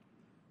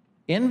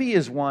 Envy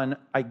is one,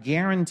 I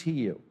guarantee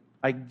you,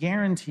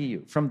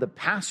 from the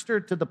pastor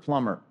to the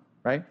plumber,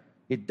 right?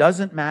 It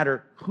doesn't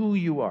matter who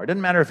you are. It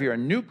doesn't matter if you're a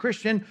new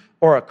Christian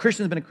or a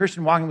Christian who's been a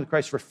Christian walking with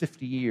Christ for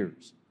 50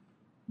 years.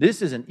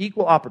 This is an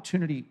equal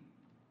opportunity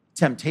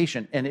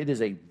temptation, and it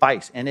is a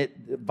vice. And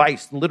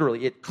vice,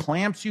 literally, it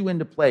clamps you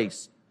into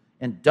place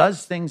and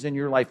does things in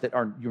your life that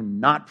you're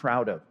not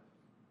proud of.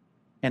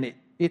 And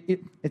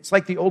it's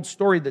like the old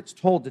story that's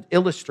told to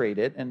illustrate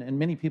it, and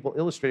many people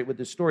illustrate it with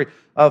this story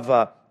of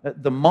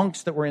the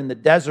monks that were in the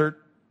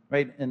desert,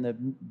 right? And the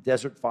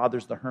desert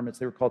fathers, the hermits,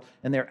 they were called.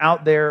 And they're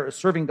out there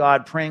serving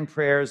God, praying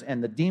prayers,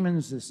 and the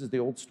demons, this is the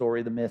old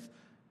story, the myth,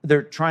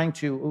 they're trying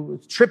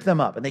to trip them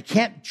up. And they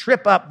can't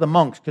trip up the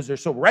monks because they're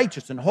so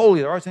righteous and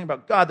holy. They're always thinking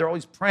about God. They're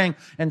always praying.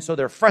 And so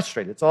they're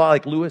frustrated. It's a lot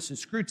like Lewis's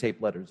Screw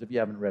Tape Letters, if you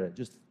haven't read it.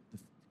 Just a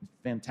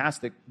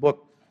fantastic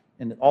book,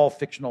 and all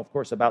fictional, of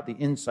course, about the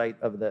insight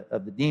of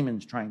the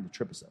demons trying to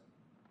trip us up.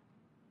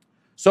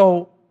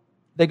 So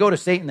they go to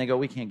Satan. They go,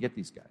 we can't get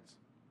these guys.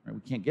 Right?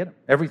 We can't get them.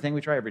 Everything we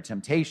try, every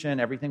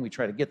temptation, everything we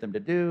try to get them to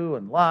do,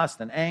 and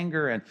lust and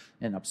anger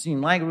and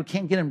obscene language, we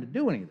can't get them to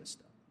do any of this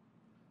stuff.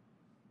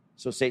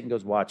 So Satan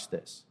goes, watch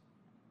this.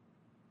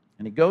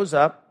 And he goes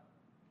up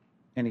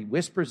and he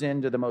whispers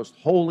into the most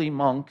holy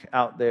monk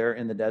out there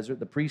in the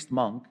desert, the priest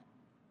monk,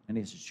 and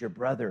he says, your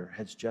brother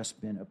has just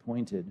been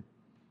appointed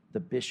the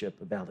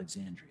bishop of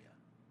Alexandria.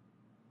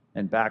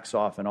 And backs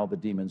off, and all the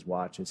demons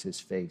watch as his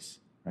face,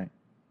 right,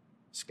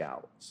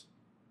 scowls.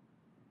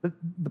 But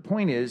the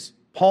point is,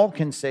 Paul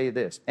can say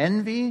this,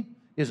 envy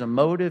is a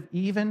motive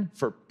even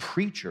for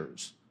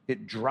preachers.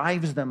 It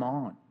drives them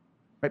on.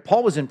 Right?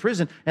 Paul was in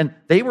prison, and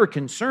they were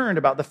concerned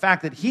about the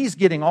fact that he's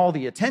getting all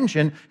the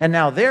attention, and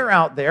now they're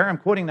out there, I'm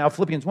quoting now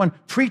Philippians 1,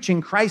 preaching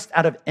Christ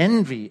out of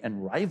envy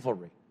and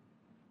rivalry.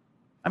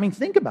 I mean,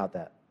 think about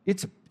that.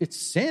 It's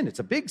sin. It's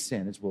a big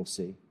sin, as we'll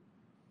see.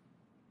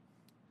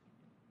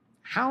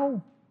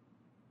 How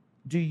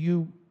do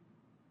you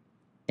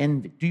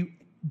envy?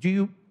 Do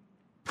you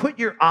put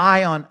your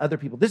eye on other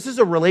people? This is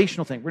a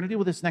relational thing. We're going to deal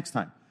with this next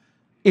time.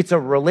 It's a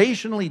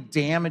relationally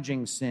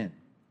damaging sin.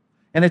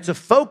 And it's a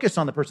focus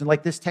on the person.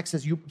 Like this text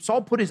says,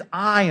 Saul put his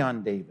eye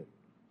on David.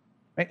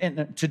 Right?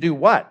 And to do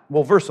what?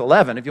 Well, verse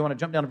 11, if you want to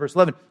jump down to verse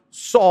 11,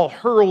 Saul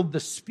hurled the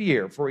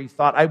spear, for he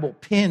thought, I will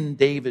pin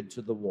David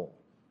to the wall.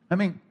 I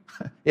mean,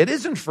 it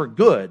isn't for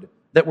good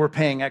that we're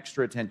paying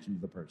extra attention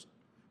to the person.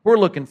 We're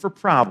looking for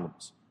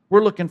problems.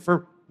 We're looking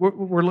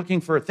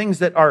for things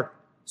that are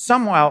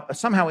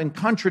somehow in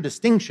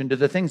contradistinction to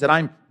the things that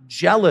I'm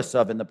jealous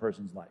of in the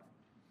person's life.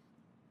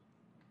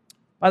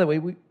 By the way,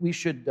 we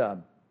should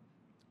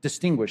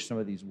distinguish some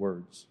of these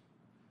words.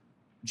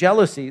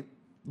 Jealousy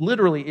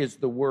literally is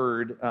the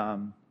word,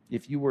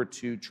 if you were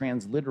to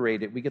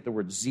transliterate it, we get the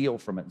word zeal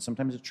from it, and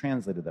sometimes it's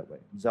translated that way,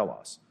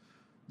 zelos.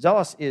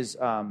 Zelos is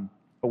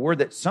a word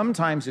that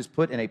sometimes is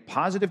put in a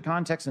positive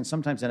context and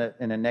sometimes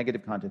in a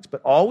negative context,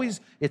 but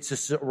always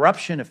it's a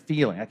eruption of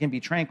feeling. I can be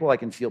tranquil, I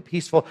can feel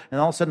peaceful,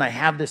 and all of a sudden I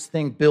have this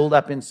thing build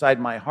up inside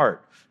my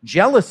heart.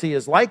 Jealousy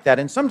is like that,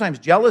 and sometimes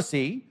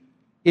jealousy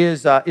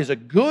is a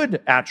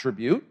good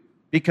attribute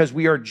because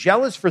we are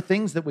jealous for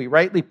things that we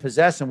rightly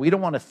possess, and we don't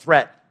want a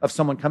threat of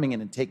someone coming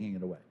in and taking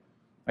it away.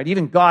 Right?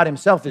 Even God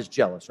himself is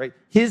jealous, right?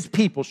 His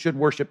people should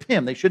worship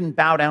him. They shouldn't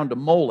bow down to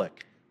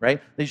Moloch. Right?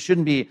 They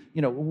shouldn't be,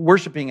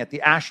 worshiping at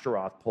the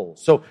Ashtaroth pole.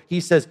 So he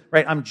says,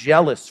 right, I'm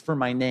jealous for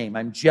my name.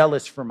 I'm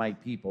jealous for my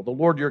people. The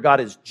Lord your God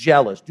is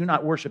jealous. Do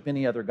not worship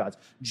any other gods.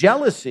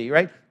 Jealousy,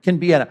 right, can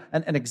be an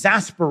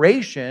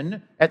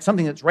exasperation at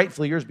something that's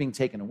rightfully yours being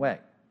taken away.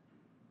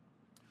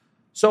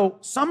 So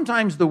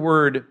sometimes the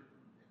word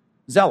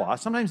zelos,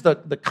 sometimes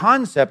the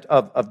concept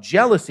of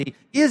jealousy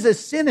is a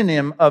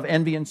synonym of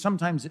envy, and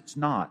sometimes it's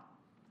not.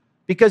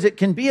 Because it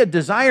can be a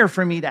desire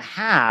for me to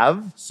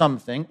have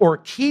something or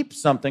keep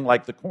something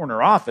like the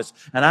corner office,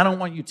 and I don't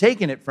want you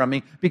taking it from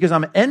me because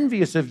I'm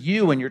envious of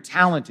you and your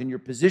talent and your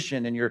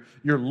position and your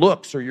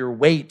looks or your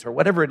weight or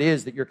whatever it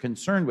is that you're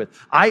concerned with.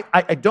 I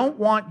don't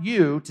want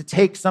you to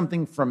take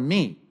something from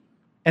me.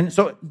 And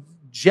so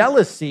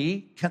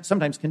jealousy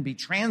sometimes can be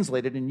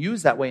translated and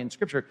used that way in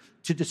Scripture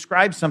to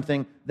describe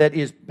something that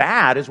is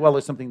bad as well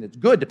as something that's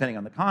good, depending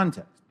on the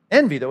context.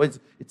 Envy, though, it's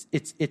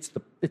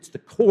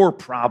the core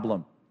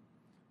problem.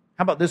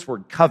 How about this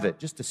word, covet,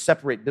 just to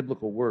separate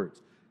biblical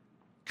words?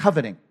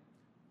 Coveting.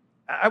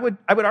 I would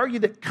argue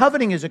that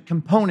coveting is a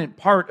component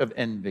part of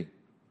envy.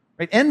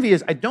 Right? Envy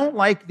is, I don't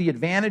like the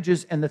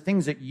advantages and the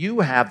things that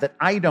you have that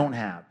I don't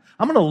have.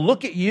 I'm going to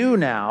look at you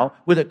now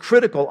with a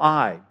critical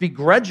eye,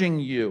 begrudging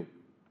you.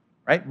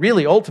 Right?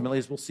 Really, ultimately,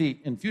 as we'll see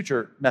in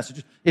future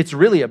messages, it's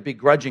really a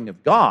begrudging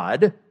of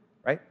God.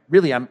 Right?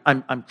 Really,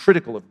 I'm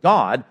critical of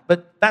God,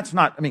 but that's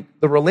not,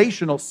 the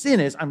relational sin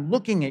is I'm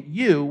looking at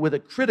you with a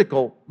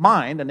critical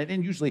mind, and it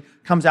usually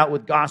comes out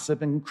with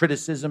gossip and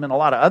criticism and a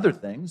lot of other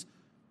things,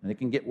 and it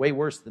can get way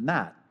worse than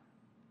that.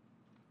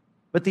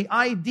 But the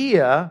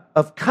idea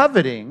of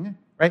coveting,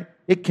 right,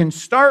 it can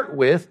start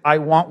with, I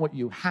want what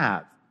you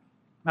have.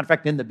 Matter of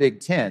fact, in the Big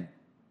Ten,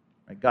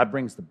 right, God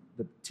brings the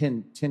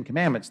Ten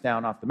Commandments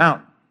down off the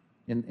mountain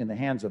in the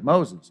hands of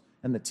Moses,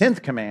 and the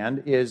 10th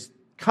command is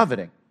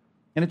coveting.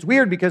 And it's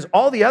weird because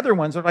all the other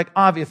ones are like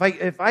obvious.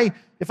 If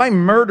I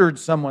murdered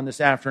someone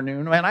this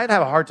afternoon, man, I'd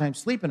have a hard time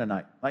sleeping at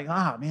night. Like,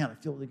 man, I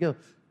feel the guilt.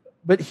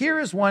 But here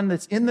is one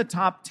that's in the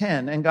top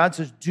 10, and God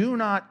says, do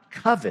not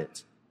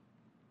covet.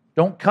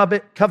 Don't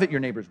covet your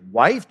neighbor's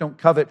wife. Don't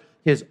covet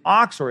his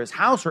ox or his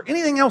house or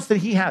anything else that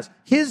he has.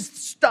 His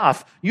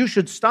stuff, you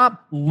should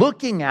stop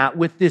looking at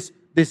with this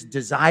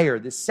desire,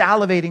 this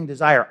salivating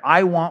desire.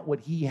 I want what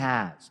he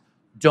has.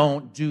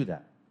 Don't do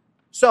that.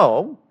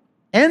 So,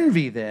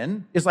 envy,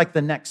 then, is like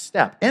the next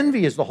step.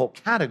 Envy is the whole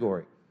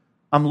category.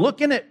 I'm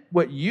looking at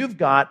what you've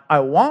got.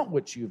 I want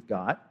what you've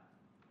got.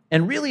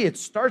 And really, it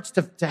starts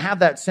to have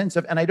that sense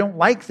of, and I don't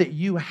like that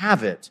you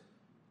have it.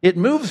 It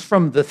moves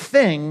from the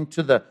thing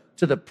to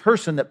the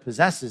person that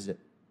possesses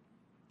it.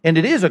 And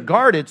it is a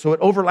guarded, so it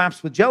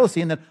overlaps with jealousy.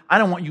 And then I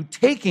don't want you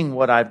taking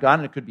what I've got.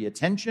 And it could be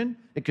attention.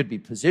 It could be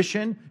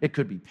position. It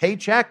could be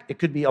paycheck. It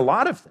could be a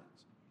lot of things.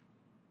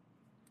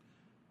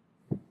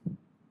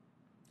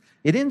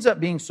 It ends up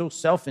being so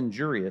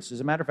self-injurious.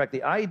 As a matter of fact,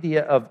 the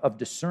idea of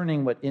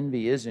discerning what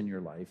envy is in your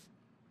life,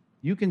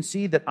 you can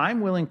see that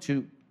I'm willing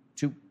to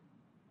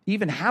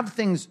even have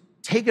things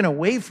taken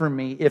away from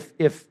me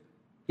if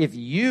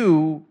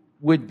you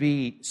would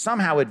be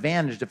somehow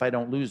advantaged if I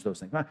don't lose those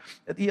things.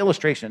 The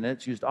illustration, and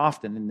it's used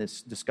often in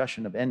this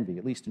discussion of envy,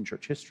 at least in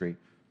church history,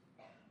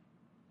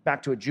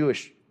 back to a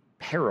Jewish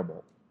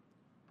parable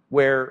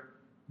where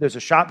there's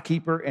a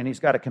shopkeeper and he's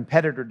got a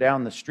competitor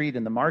down the street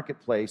in the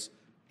marketplace.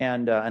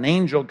 And an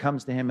angel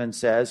comes to him and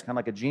says, kind of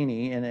like a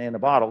genie in a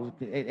bottle,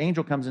 an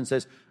angel comes and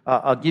says,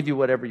 I'll give you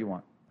whatever you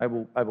want. I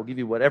will give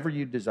you whatever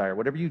you desire.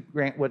 Whatever you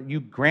grant, what you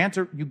grant,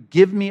 or you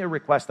give me a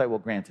request, I will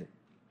grant it.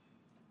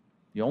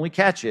 The only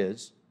catch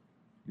is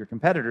your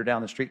competitor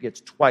down the street gets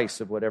twice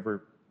of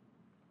whatever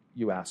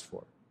you asked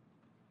for.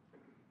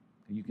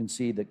 You can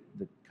see the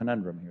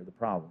conundrum here, the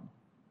problem.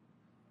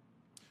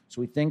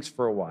 So he thinks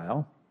for a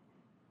while.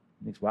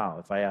 He thinks, wow,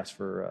 if I ask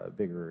for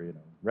bigger,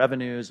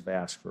 revenues, if I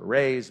ask for a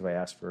raise, if I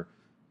ask for,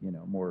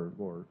 more,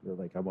 or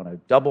like I want to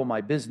double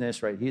my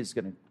business, right? He's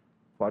going to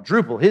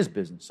quadruple his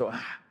business.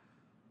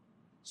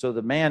 So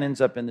the man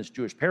ends up in this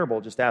Jewish parable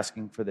just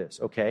asking for this.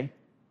 Okay,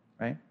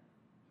 right?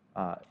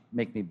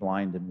 Make me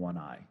blind in one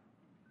eye.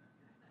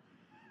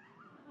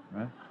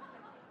 Right?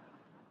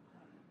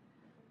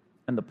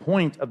 And the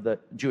point of the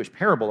Jewish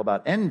parable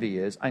about envy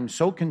is, I'm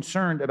so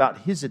concerned about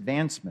his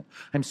advancement.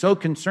 I'm so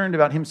concerned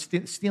about him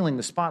stealing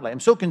the spotlight. I'm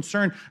so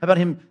concerned about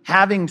him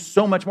having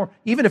so much more.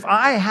 Even if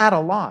I had a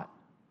lot,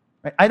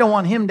 right, I don't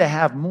want him to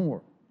have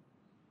more.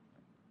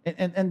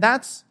 And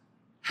that's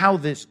how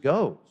this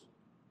goes.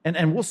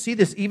 And we'll see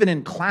this even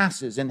in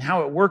classes and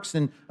how it works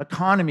in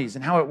economies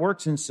and how it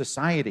works in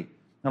society.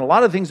 And a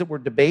lot of things that we're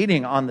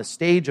debating on the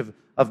stage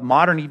of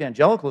modern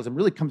evangelicalism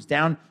really comes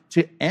down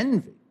to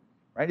envy,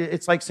 right?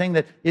 It's like saying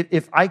that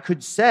if I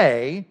could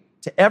say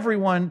to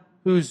everyone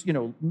who's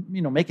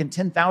making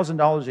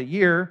 $10,000 a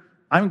year,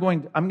 I'm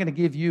going to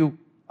give you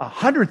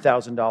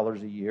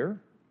 $100,000 a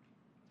year,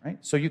 right?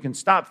 So you can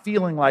stop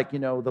feeling like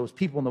those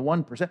people in the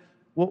 1%.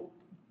 Well,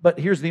 but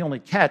here's the only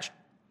catch: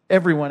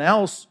 everyone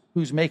else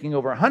who's making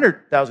over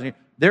 $100,000 a year,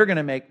 they're going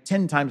to make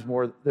 10 times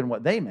more than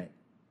what they make.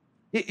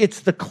 It's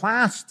the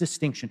class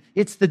distinction.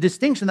 It's the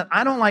distinction that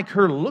I don't like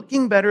her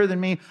looking better than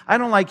me. I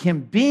don't like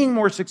him being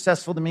more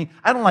successful than me.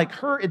 I don't like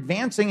her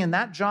advancing in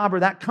that job or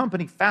that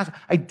company faster.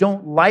 I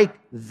don't like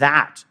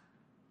that.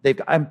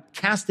 I'm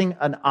casting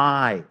an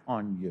eye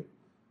on you.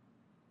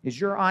 Is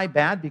your eye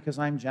bad because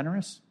I'm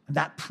generous? And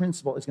that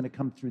principle is going to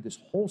come through this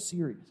whole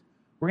series.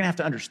 We're going to have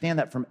to understand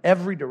that from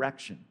every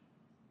direction.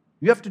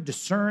 You have to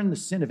discern the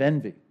sin of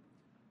envy.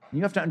 And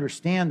you have to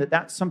understand that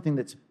that's something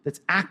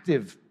that's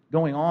active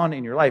going on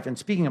in your life. And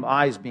speaking of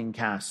eyes being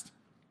cast,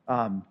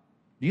 do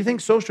you think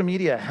social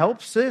media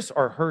helps this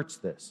or hurts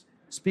this?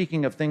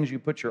 Speaking of things you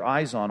put your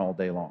eyes on all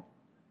day long.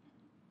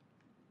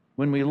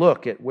 When we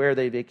look at where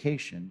they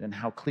vacationed and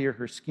how clear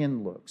her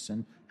skin looks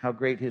and how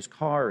great his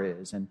car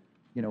is and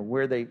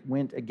where they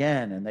went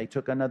again and they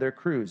took another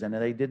cruise and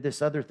they did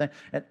this other thing.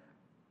 And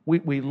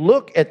we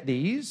look at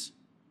these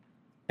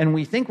and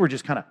we think we're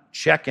just kind of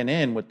checking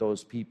in with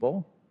those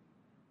people.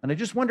 And I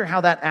just wonder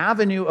how that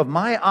avenue of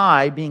my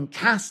eye being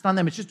cast on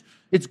them,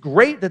 it's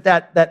great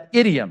that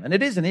idiom, and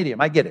it is an idiom,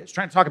 I get it. It's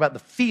trying to talk about the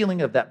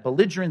feeling of that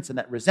belligerence and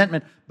that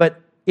resentment, but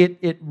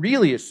it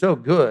really is so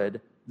good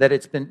that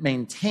it's been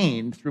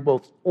maintained through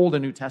both Old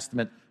and New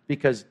Testament,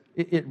 because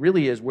it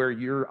really is where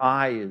your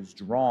eye is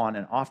drawn,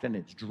 and often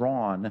it's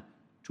drawn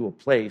to a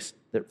place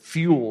that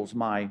fuels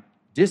my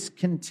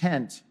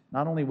discontent,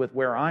 not only with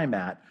where I'm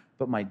at,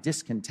 but my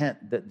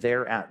discontent that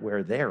they're at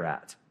where they're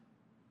at.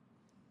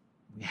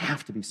 We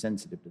have to be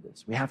sensitive to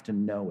this. We have to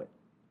know it.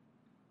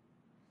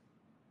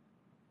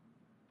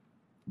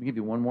 Let me give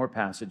you one more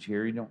passage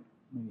here. You don't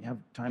have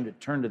time to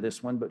turn to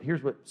this one, but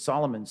here's what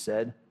Solomon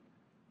said.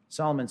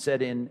 Solomon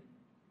said in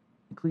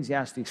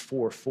Ecclesiastes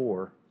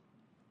 4:4,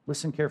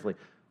 listen carefully.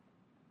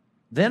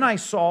 Then I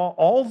saw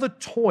all the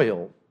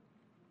toil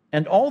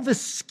and all the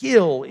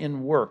skill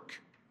in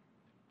work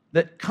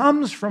that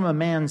comes from a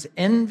man's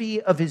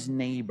envy of his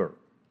neighbor.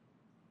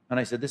 And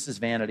I said, this is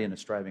vanity and a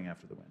striving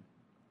after the wind.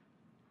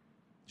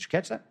 Did you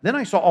catch that? Then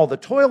I saw all the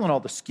toil and all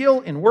the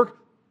skill in work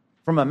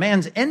from a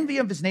man's envy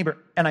of his neighbor.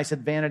 And I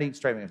said, vanity,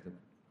 striving after the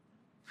wind.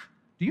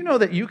 Do you know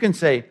that you can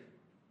say,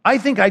 I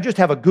think I just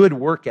have a good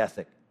work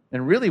ethic.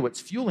 And really what's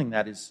fueling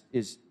that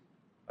is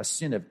a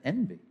sin of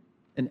envy,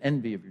 an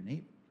envy of your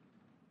neighbor.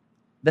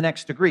 The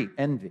next degree,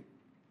 envy,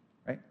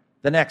 right?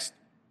 The next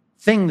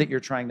thing that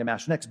you're trying to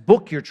master, the next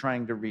book you're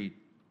trying to read,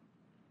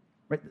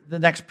 right? The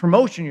next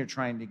promotion you're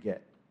trying to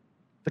get,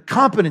 the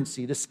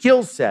competency, the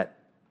skill set.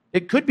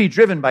 It could be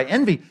driven by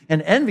envy.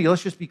 And envy,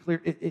 let's just be clear,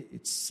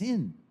 it's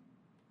sin.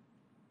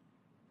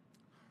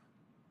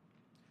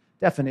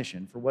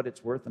 Definition, for what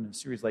it's worth in a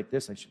series like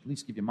this, I should at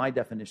least give you my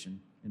definition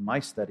in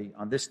my study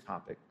on this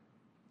topic.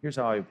 Here's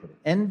how I would put it.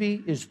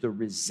 Envy is the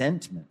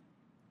resentment.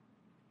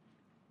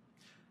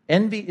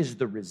 Envy is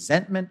the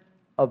resentment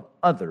of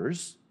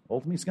others.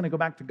 Ultimately, it's going to go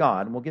back to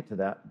God, and we'll get to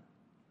that.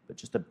 But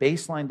just a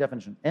baseline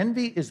definition.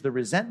 Envy is the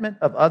resentment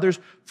of others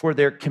for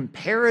their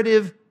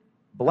comparative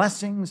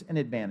blessings and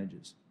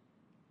advantages.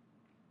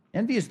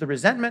 Envy is the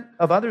resentment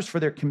of others for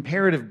their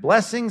comparative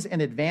blessings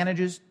and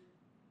advantages.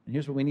 And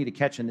here's what we need to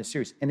catch in this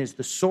series. And is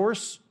the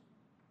source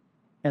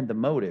and the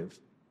motive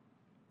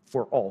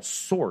for all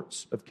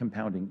sorts of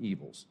compounding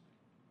evils.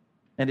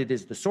 And it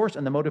is the source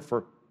and the motive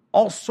for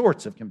all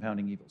sorts of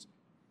compounding evils.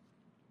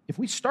 If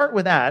we start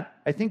with that,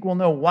 I think we'll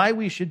know why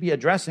we should be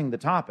addressing the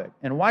topic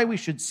and why we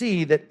should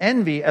see that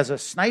envy as a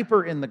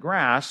sniper in the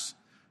grass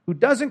who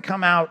doesn't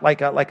come out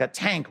like a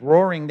tank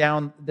roaring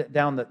down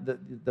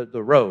the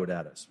road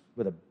at us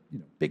with a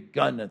big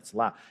gun that's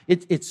loud.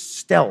 It's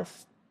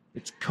stealth,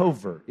 it's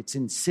covert, it's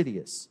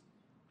insidious.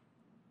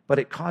 But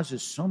it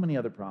causes so many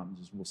other problems,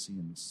 as we'll see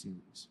in this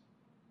series.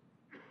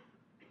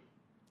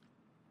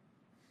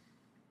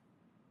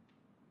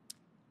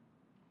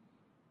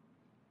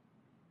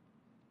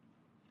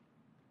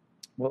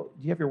 Well,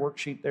 do you have your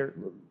worksheet there?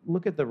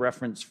 Look at the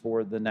reference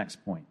for the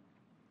next point.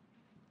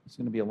 It's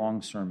going to be a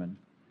long sermon.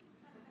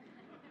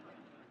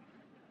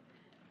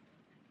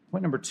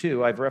 Point number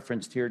 2, I've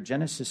referenced here,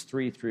 Genesis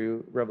 3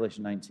 through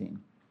Revelation 19.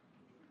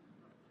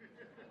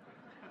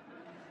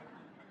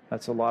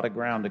 That's a lot of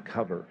ground to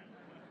cover.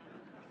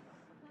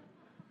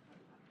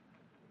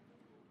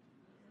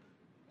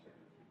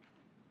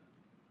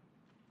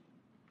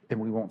 and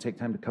we won't take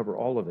time to cover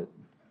all of it.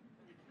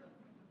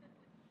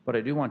 But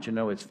I do want you to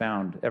know it's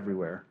found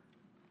everywhere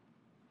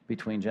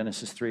between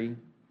Genesis 3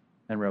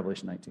 and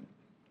Revelation 19.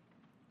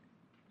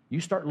 You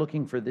start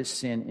looking for this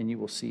sin and you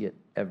will see it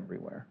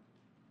everywhere.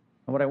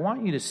 And what I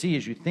want you to see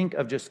as you think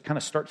of just kind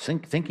of start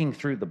thinking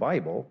through the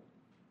Bible,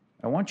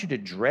 I want you to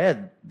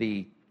dread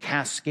the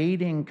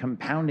cascading,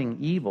 compounding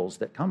evils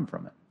that come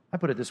from it. I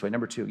put it this way,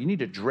 number 2, you need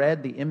to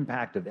dread the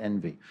impact of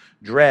envy.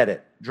 Dread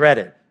it, dread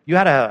it. You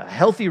had a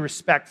healthy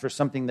respect for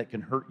something that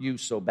can hurt you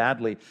so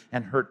badly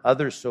and hurt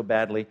others so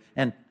badly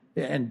and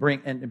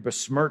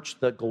besmirch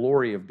the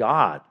glory of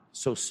God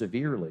so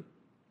severely.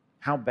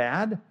 How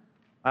bad?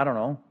 I don't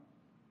know.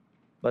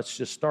 Let's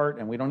just start,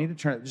 and we don't need to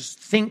turn it. Just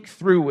think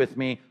through with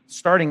me,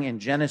 starting in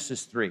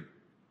Genesis 3.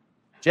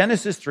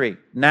 Genesis 3,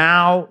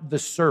 now the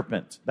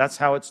serpent. That's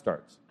how it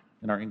starts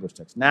in our English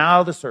text.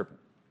 Now the serpent.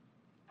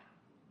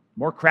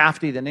 More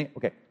crafty than...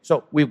 Okay,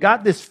 so we've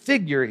got this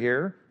figure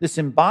here, this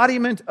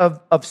embodiment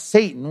of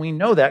Satan. We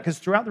know that because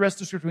throughout the rest of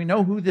the Scripture, we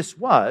know who this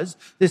was,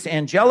 this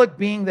angelic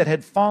being that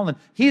had fallen.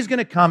 He's going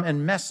to come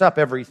and mess up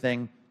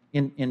everything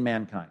in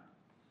mankind.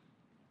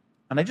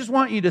 And I just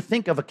want you to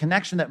think of a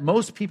connection that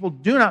most people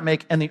do not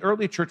make, and the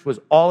early church was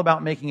all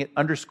about making it,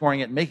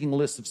 underscoring it, making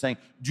lists of saying,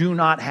 do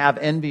not have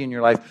envy in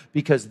your life,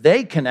 because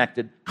they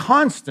connected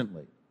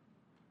constantly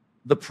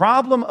the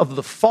problem of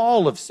the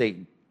fall of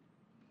Satan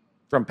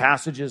from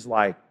passages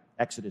like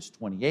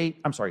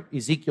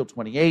Ezekiel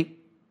 28,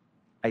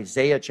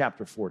 Isaiah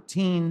chapter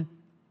 14.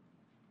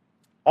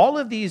 All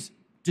of these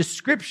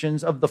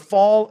descriptions of the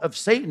fall of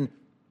Satan,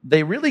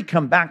 they really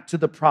come back to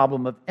the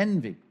problem of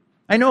envy.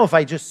 I know if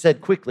I just said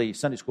quickly,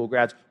 Sunday school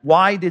grads,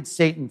 why did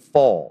Satan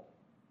fall?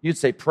 You'd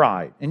say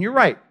pride. And you're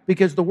right,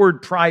 because the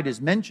word pride is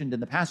mentioned in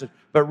the passage,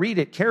 but read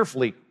it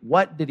carefully.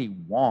 What did he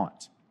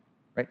want?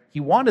 Right? He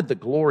wanted the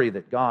glory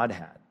that God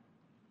had.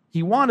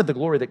 He wanted the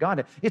glory that God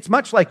had. It's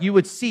much like you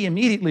would see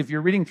immediately if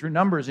you're reading through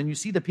Numbers and you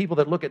see the people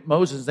that look at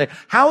Moses and say,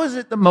 how is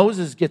it that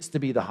Moses gets to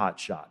be the hot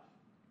shot?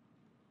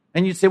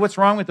 And you'd say, what's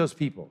wrong with those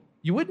people?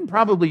 You wouldn't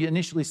probably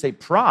initially say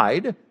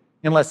pride,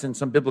 unless in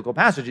some biblical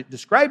passage it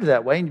described it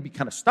that way, and you'd be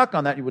kind of stuck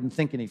on that. You wouldn't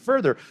think any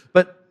further.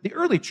 But the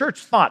early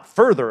church thought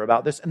further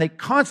about this, and they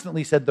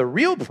constantly said the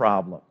real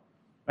problem,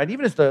 right,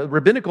 even as the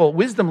rabbinical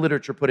wisdom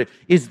literature put it,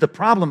 is the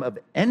problem of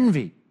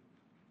envy.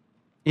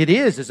 It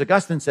is, as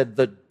Augustine said,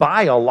 the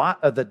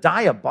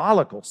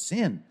diabolical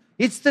sin.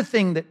 It's the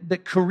thing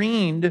that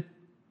careened,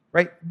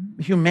 right,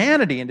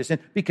 humanity into sin,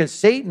 because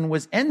Satan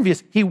was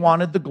envious. He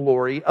wanted the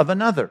glory of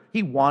another.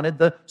 He wanted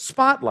the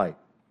spotlight.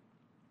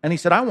 And he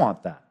said, I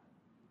want that.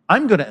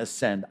 I'm going to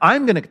ascend.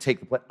 I'm going to take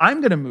the place. I'm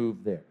going to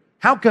move there.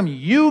 How come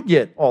you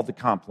get all the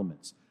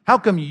compliments? How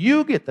come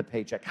you get the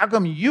paycheck? How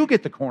come you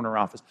get the corner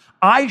office?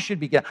 I should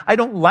be getting. I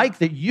don't like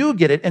that you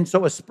get it. And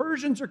so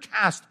aspersions are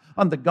cast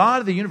on the God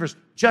of the universe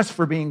just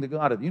for being the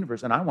God of the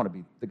universe. And I want to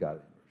be the God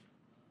of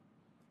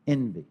the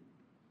universe. Envy.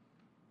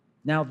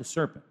 Now the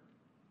serpent.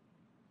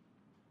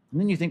 And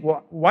then you think,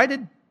 well, why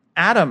did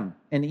Adam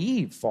and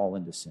Eve fall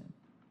into sin?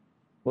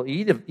 Well,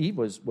 Eve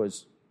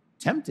was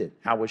tempted.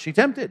 How was she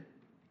tempted?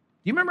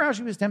 Do you remember how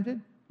she was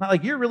tempted? Not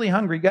like, you're really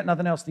hungry, you got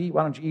nothing else to eat,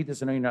 why don't you eat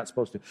this? I know you're not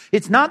supposed to.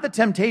 It's not the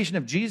temptation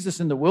of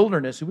Jesus in the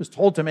wilderness who was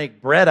told to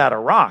make bread out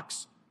of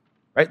rocks,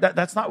 right?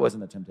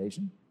 Wasn't the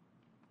temptation.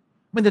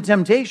 When the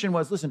temptation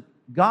was, listen,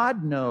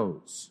 God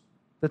knows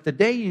that the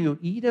day you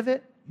eat of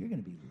it, you're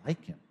going to be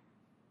like him,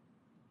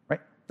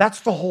 right? That's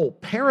the whole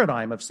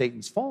paradigm of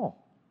Satan's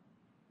fall.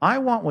 I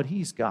want what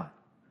he's got.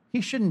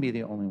 He shouldn't be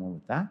the only one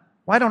with that.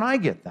 Why don't I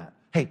get that?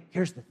 Hey,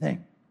 here's the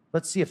thing.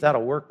 Let's see if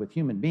that'll work with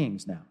human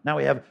beings now. Now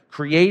we have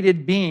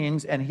created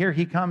beings, and here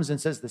he comes and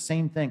says the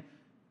same thing.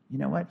 You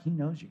know what? He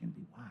knows you're going to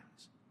be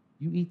wise.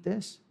 You eat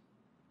this,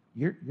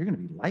 you're going to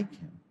be like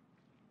him.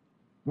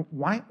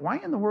 Why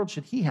in the world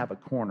should he have a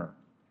corner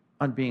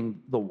on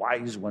being the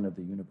wise one of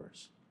the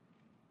universe?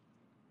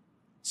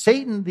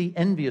 Satan, the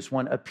envious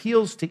one,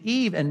 appeals to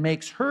Eve and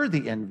makes her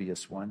the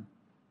envious one.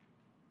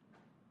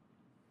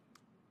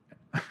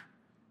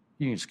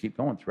 You can just keep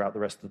going throughout the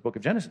rest of the book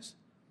of Genesis.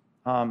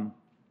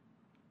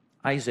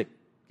 Isaac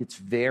gets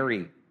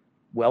very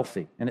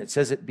wealthy, and it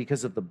says it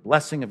because of the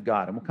blessing of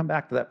God. And we'll come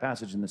back to that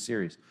passage in the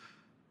series.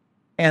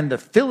 And the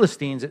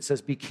Philistines, it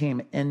says,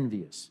 became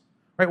envious.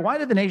 Right? Why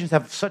did the nations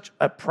have such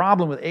a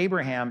problem with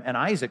Abraham and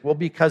Isaac? Well,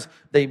 because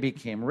they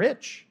became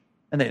rich,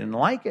 and they didn't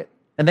like it.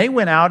 And they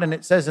went out, and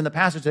it says in the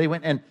passage, they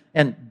went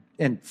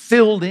and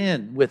filled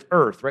in with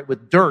earth, right,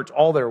 with dirt,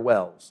 all their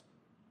wells.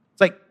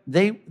 It's like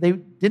they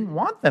didn't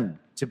want them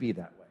to be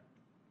that way.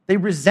 They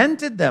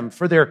resented them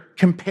for their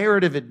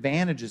comparative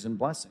advantages and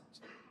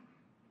blessings.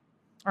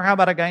 Or how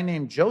about a guy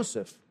named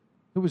Joseph,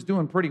 who was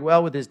doing pretty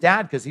well with his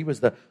dad because he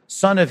was the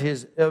son of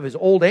his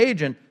old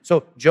age. And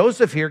so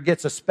Joseph here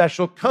gets a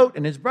special coat,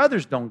 and his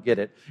brothers don't get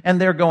it. And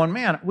they're going,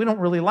 man, we don't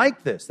really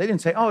like this. They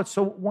didn't say, oh, it's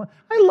so...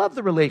 I love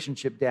the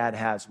relationship Dad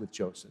has with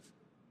Joseph.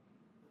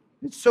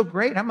 It's so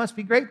great. That must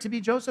be great to be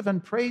Joseph,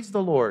 and praise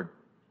the Lord.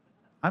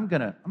 I'm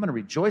gonna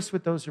rejoice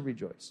with those who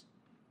rejoice.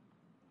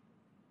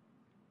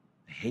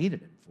 They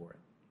hated him for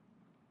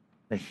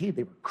it.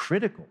 They were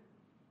critical.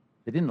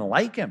 They didn't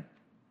like him.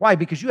 Why?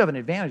 Because you have an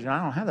advantage, and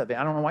I don't have that.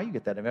 I don't know why you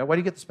get that advantage. Why do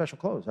you get the special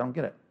clothes? I don't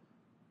get it.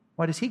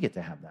 Why does he get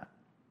to have that?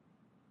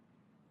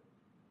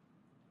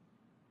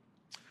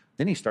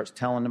 Then he starts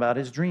telling about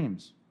his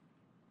dreams.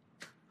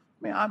 I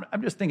mean,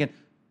 I'm just thinking,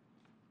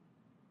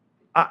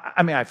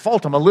 I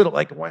fault him a little,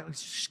 like, why don't you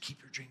just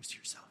keep your dreams to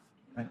yourself,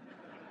 right?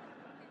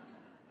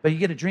 But you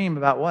get a dream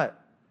about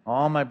what?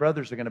 All my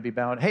brothers are going to be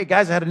bowing. Hey,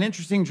 guys, I had an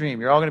interesting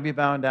dream. You're all going to be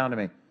bowing down to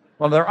me.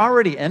 Well, they're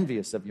already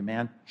envious of you,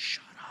 man.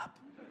 Shut up.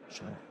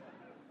 Shut up.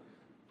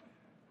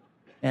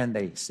 And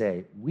they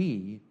say,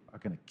 we are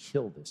going to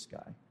kill this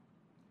guy.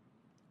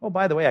 Oh,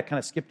 by the way, I kind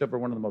of skipped over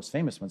one of the most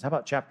famous ones. How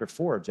about chapter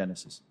 4 of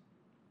Genesis?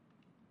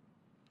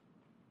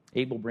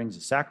 Abel brings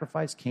a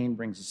sacrifice. Cain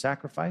brings a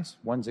sacrifice.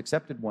 One's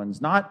accepted,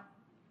 one's not.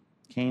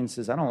 Cain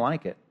says, I don't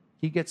like it.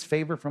 He gets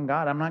favor from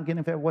God. I'm not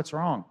getting favor. What's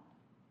wrong?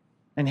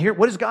 And here,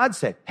 what does God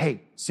say?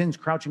 Hey, sin's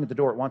crouching at the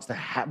door. It wants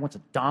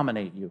to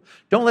dominate you.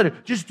 Don't let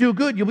it. Just do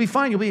good. You'll be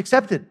fine. You'll be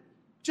accepted.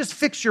 Just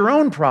fix your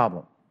own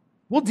problem.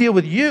 We'll deal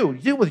with you.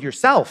 Deal with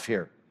yourself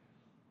here.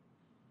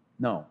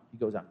 No, he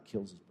goes out and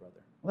kills his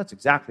brother. Well, that's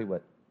exactly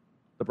what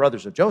the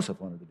brothers of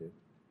Joseph wanted to do.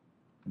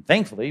 And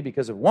thankfully,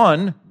 because of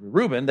one,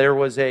 Reuben, there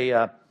was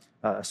a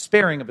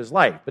sparing of his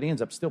life. But he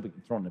ends up still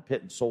being thrown in a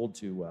pit and sold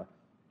to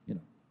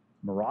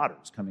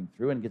marauders coming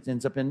through, and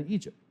ends up in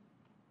Egypt.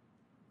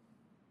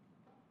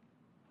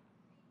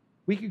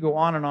 We could go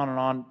on and on and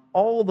on,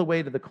 all the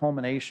way to the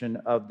culmination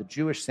of the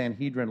Jewish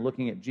Sanhedrin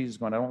looking at Jesus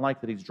going, I don't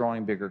like that he's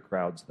drawing bigger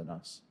crowds than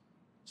us.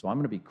 So I'm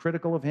going to be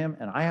critical of him,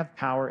 and I have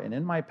power, and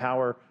in my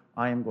power,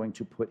 I am going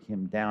to put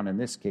him down. In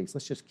this case,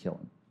 let's just kill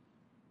him.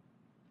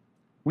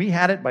 We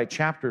had it by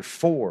chapter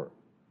 4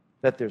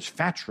 that there's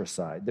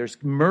fratricide,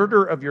 there's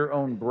murder of your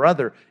own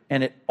brother,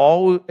 and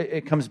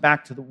it comes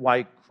back to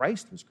why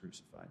Christ was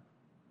crucified.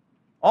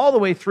 All the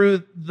way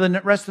through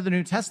the rest of the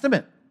New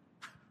Testament.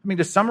 I mean,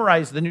 to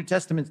summarize the New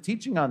Testament's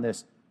teaching on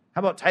this, how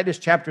about Titus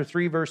chapter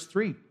 3, verse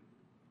 3?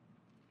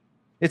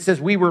 It says,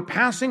 we were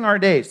passing our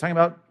days, talking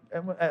about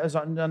as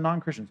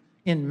non-Christians,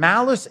 in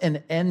malice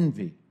and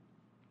envy,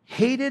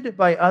 hated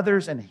by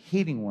others and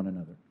hating one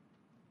another.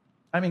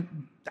 I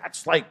mean,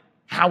 that's like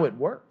how it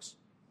works.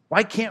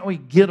 Why can't we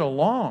get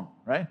along,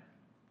 right?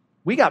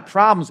 We got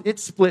problems. It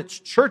splits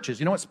churches.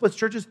 You know what splits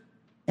churches?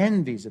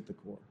 Envy's at the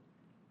core.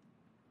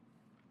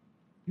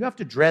 You have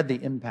to dread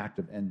the impact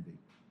of envy.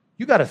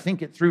 You got to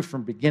think it through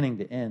from beginning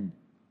to end.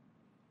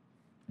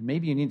 And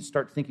maybe you need to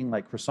start thinking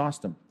like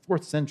Chrysostom,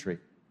 4th century.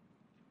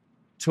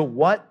 To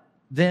what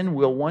then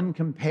will one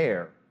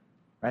compare,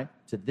 right,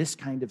 to this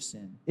kind of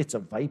sin? It's a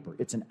viper.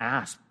 It's an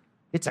asp.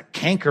 It's a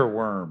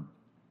cankerworm,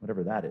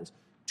 whatever that is.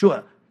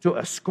 To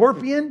a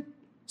scorpion,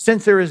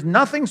 since there is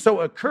nothing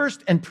so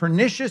accursed and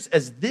pernicious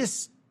as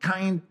this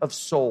kind of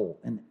soul,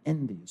 an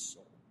envious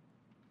soul.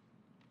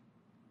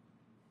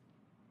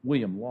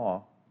 William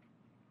Law,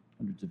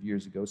 hundreds of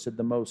years ago, said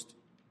the most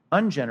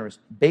ungenerous,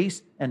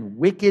 base, and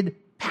wicked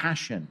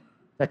passion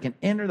that can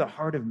enter the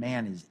heart of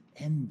man is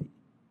envy.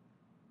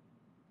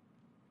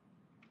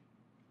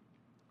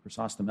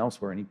 Chrysostom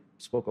elsewhere, and he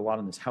spoke a lot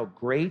on this, how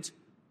great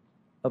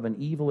of an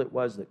evil it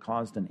was that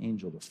caused an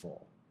angel to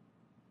fall.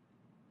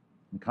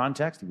 In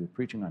context, he was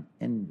preaching on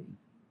envy.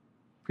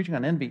 Preaching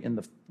on envy in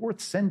the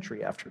 4th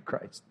century after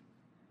Christ.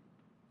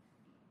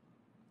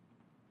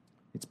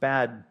 It's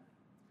bad.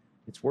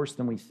 It's worse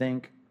than we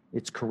think.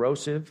 It's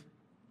corrosive.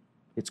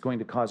 It's going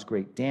to cause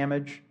great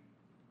damage.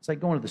 It's like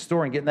going to the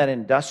store and getting that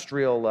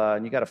industrial,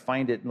 and you got to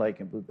find it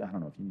like, I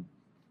don't know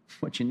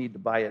what you need to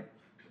buy it.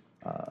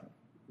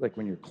 Like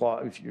when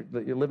if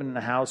you're living in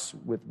a house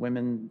with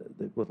women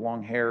with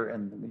long hair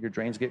and your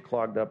drains get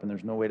clogged up and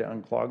there's no way to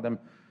unclog them,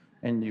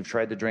 and you've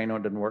tried the Drano,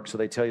 it doesn't work, so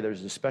they tell you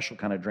there's a special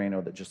kind of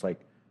Drano that just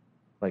like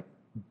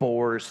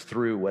bores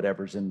through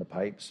whatever's in the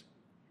pipes.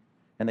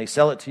 And they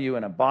sell it to you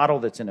in a bottle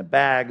that's in a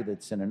bag,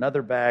 that's in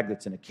another bag,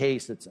 that's in a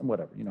case, that's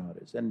whatever, you know how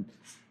it is. And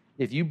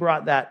if you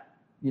brought that,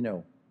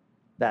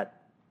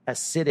 that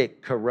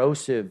acidic,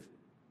 corrosive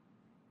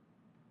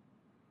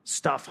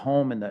stuff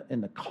home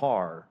in the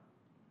car,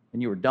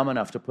 and you were dumb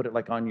enough to put it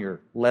like on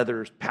your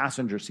leather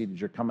passenger seat as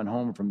you're coming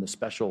home from the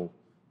special,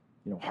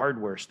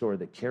 hardware store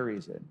that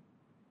carries it.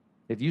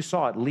 If you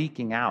saw it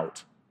leaking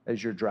out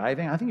as you're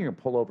driving, I think you're going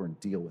to pull over and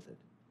deal with it.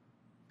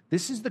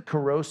 This is the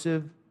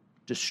corrosive,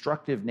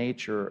 destructive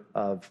nature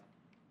of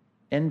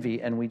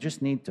envy, and we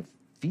just need to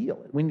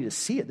feel it. We need to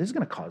see it. This is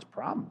going to cause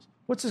problems.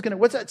 What's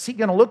that seat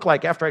going to look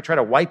like after I try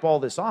to wipe all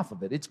this off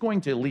of it? It's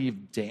going to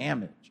leave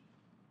damage.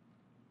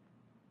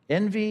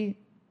 Envy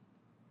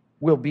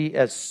will be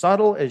as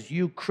subtle as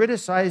you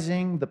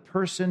criticizing the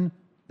person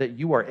that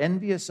you are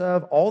envious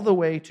of, all the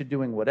way to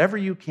doing whatever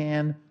you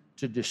can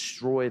to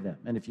destroy them.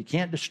 And if you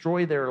can't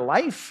destroy their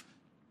life,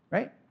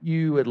 right,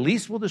 you at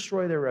least will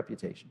destroy their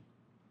reputation.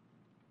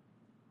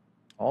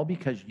 All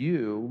because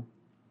you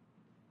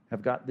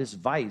have got this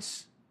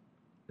vice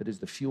that is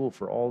the fuel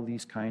for all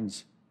these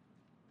kinds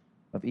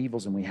of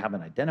evils, and we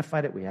haven't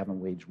identified it, we haven't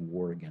waged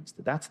war against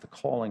it. That's the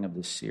calling of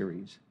this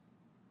series.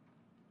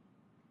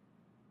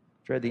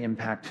 Dread the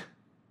impact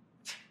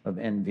of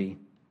envy.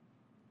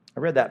 I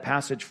read that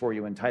passage for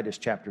you in Titus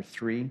chapter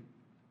 3. I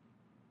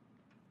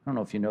don't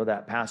know if you know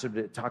that passage,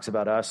 but it talks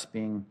about us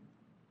being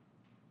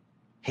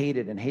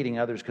hated and hating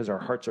others because our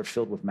hearts are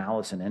filled with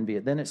malice and envy.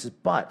 Then it says,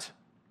 but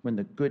when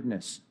the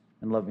goodness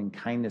and loving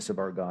kindness of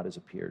our God has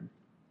appeared.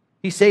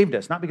 He saved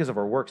us, not because of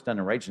our works done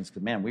in righteousness,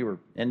 because, man, we were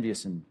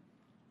envious and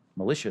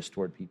malicious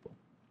toward people.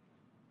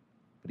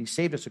 But he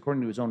saved us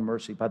according to his own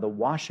mercy by the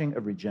washing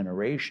of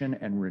regeneration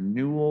and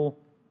renewal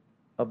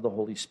of the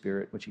Holy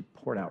Spirit, which he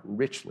poured out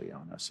richly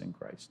on us in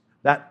Christ.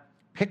 That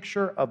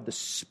picture of the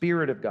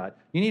Spirit of God.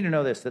 You need to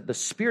know this, that the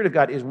Spirit of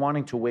God is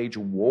wanting to wage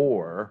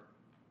war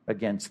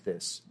against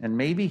this. And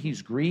maybe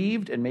he's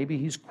grieved and maybe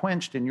he's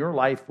quenched in your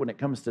life when it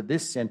comes to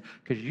this sin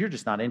because you're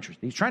just not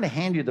interested. He's trying to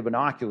hand you the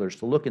binoculars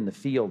to look in the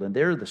field, and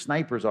there the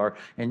snipers are,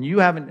 and you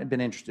haven't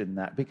been interested in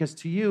that because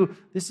to you,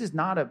 this is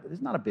not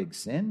a big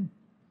sin.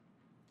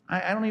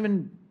 I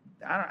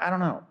don't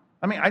know.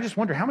 I mean, I just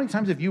wonder, how many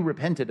times have you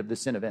repented of the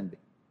sin of envy?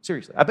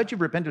 Seriously. I bet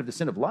you've repented of the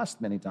sin of lust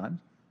many times.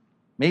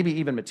 Maybe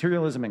even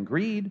materialism and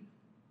greed.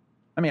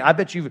 I mean, I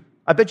bet you've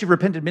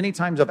repented many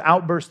times of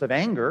outbursts of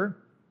anger.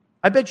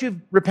 I bet you've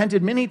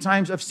repented many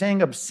times of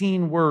saying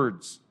obscene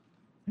words.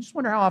 I just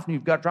wonder how often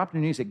you've dropped on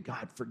your knees and said,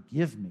 God,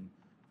 forgive me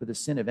for the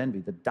sin of envy,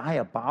 the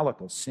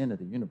diabolical sin of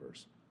the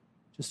universe.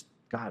 Just,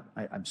 God,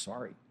 I'm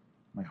sorry.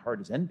 My heart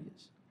is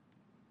envious.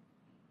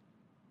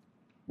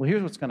 Well,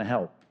 here's what's going to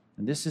help.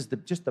 And this is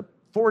just the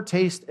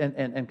foretaste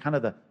and kind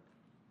of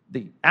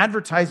the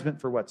advertisement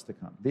for what's to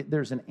come.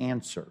 There's an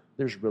answer.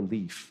 There's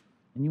relief.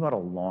 And you ought to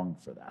long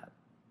for that.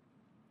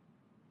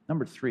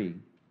 Number 3,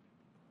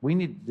 we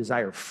need to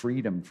desire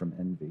freedom from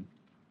envy.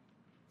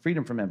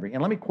 Freedom from envy.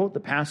 And let me quote the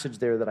passage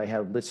there that I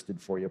have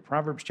listed for you.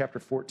 Proverbs chapter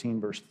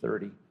 14, verse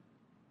 30.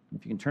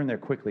 If you can turn there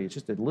quickly, it's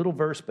just a little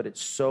verse, but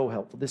it's so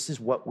helpful. This is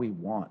what we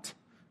want.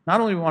 Not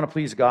only do we want to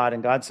please God,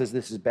 and God says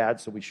this is bad,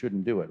 so we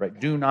shouldn't do it, right?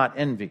 Do not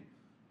envy.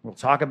 We'll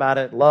talk about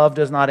it. Love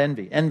does not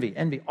envy.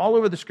 Envy, all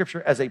over the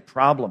Scripture as a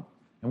problem.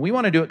 And we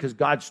want to do it because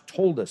God's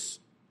told us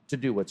to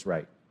do what's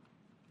right.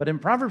 But in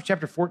Proverbs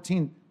chapter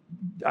 14,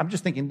 I'm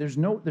just thinking there's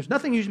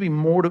nothing you should be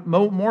more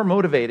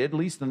motivated, at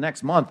least the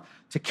next month,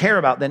 to care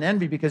about than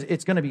envy because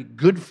it's going to be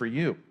good for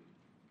you.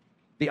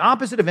 The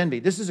opposite of envy,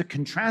 this is a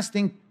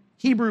contrasting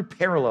Hebrew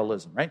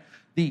parallelism, right?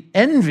 The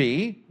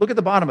envy, look at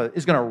the bottom of it,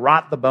 is going to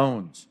rot the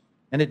bones.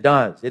 And it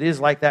does. It is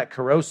like that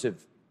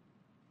corrosive,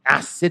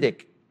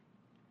 acidic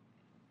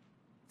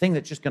thing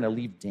that's just going to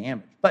leave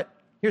damage. But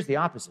here's the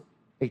opposite.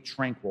 A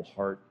tranquil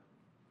heart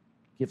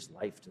gives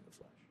life to the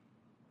flesh.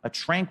 A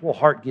tranquil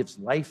heart gives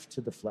life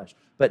to the flesh.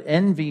 But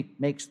envy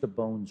makes the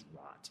bones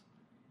rot.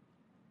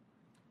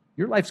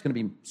 Your life's going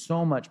to be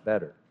so much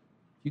better.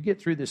 You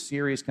get through this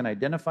series, can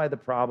identify the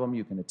problem,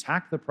 you can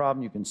attack the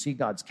problem, you can see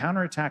God's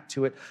counterattack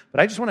to it. But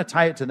I just want to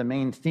tie it to the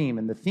main theme.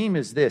 And the theme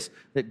is this,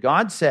 that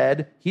God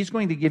said he's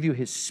going to give you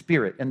his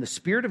Spirit. And the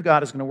Spirit of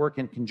God is going to work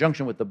in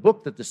conjunction with the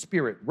book that the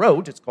Spirit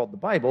wrote. It's called the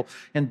Bible.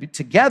 And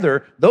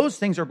together, those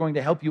things are going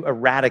to help you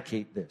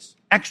eradicate this,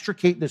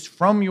 extricate this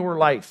from your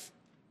life.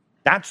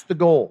 That's the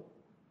goal.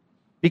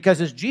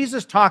 Because as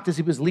Jesus talked as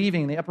he was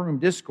leaving the upper room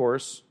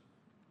discourse,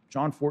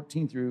 John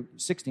 14 through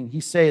 16,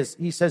 he says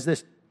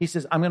this. He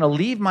says, I'm going to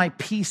leave my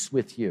peace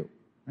with you.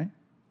 Right?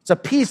 It's a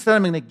peace that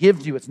I'm going to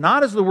give to you. It's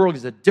not as the world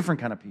is, a different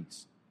kind of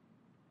peace.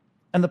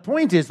 And the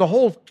point is, the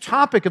whole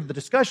topic of the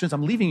discussion is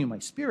I'm leaving you my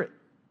Spirit.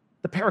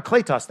 The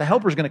Parakletos, the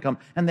helper is going to come.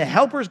 And the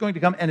helper is going to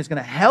come and is going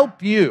to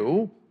help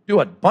you do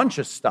a bunch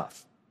of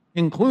stuff,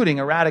 including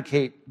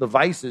eradicate the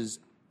vices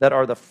that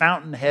are the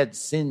fountainhead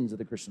sins of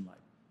the Christian life.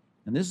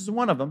 And this is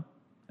one of them.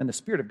 And the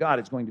Spirit of God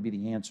is going to be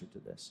the answer to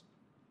this.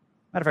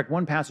 Matter of fact,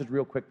 one passage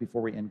real quick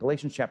before we end.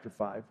 Galatians chapter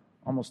 5.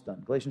 Almost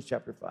done. Galatians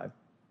chapter 5.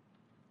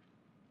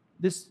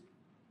 This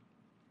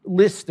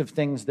list of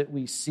things that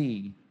we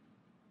see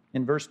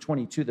in verse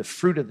 22, the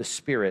fruit of the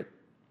Spirit,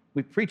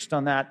 we preached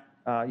on that,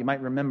 you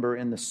might remember,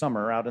 in the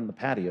summer out in the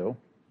patio,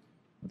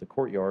 or the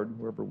courtyard,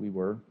 wherever we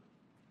were.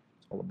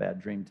 It's all a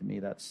bad dream to me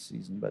that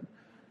season, but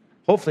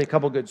hopefully a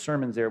couple good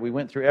sermons there. We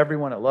went through every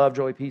one at love,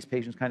 joy, peace,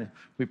 patience, kindness.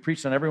 We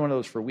preached on every one of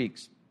those for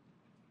weeks.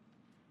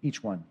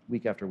 Each one,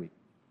 week after week.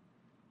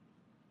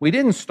 We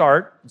didn't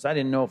start, because I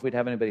didn't know if we'd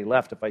have anybody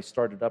left if I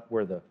started up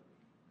where the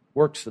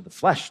works of the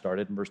flesh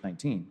started in verse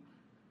 19.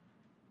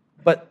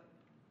 But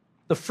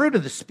the fruit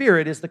of the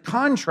Spirit is the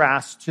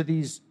contrast to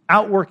these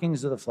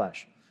outworkings of the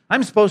flesh.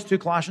 I'm supposed to,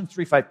 Colossians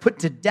 3:5, put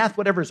to death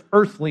whatever is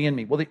earthly in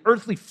me. Well, the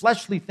earthly,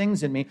 fleshly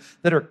things in me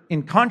that are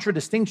in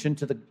contradistinction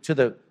to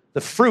the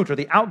fruit or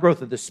the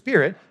outgrowth of the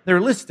Spirit, they're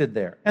listed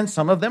there. And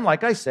some of them,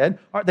 like I said,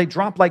 they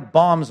drop like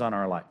bombs on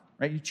our life.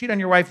 Right? You cheat on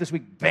your wife this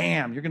week,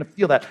 bam, you're going to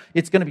feel that.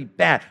 It's going to be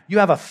bad. You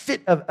have a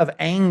fit of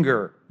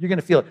anger. You're going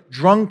to feel it.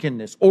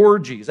 Drunkenness,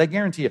 orgies. I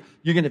guarantee you,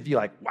 you're going to be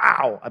like,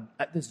 wow,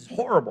 this is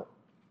horrible.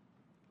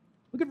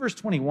 Look at verse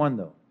 21,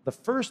 though. The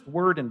first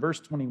word in verse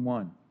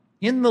 21,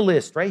 in the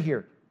list right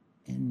here,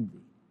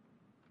 envy.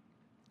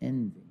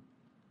 Envy.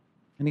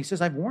 And he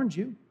says, I've warned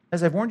you,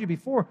 as I've warned you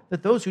before,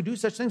 that those who do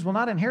such things will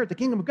not inherit the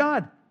kingdom of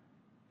God.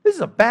 This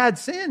is a bad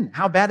sin.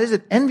 How bad is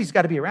it? Envy's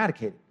got to be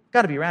eradicated.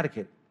 Got to be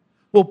eradicated.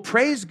 Well,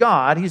 praise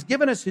God, he's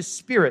given us his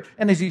Spirit.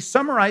 And as he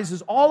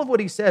summarizes all of what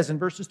he says in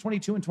verses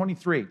 22 and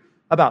 23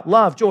 about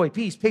love, joy,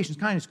 peace, patience,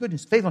 kindness,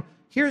 goodness, faithfulness,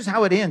 here's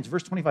how it ends.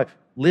 Verse 25,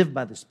 live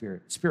by the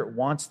Spirit. The Spirit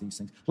wants these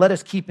things. Let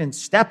us keep in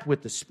step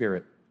with the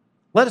Spirit.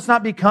 Let us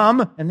not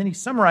become, and then he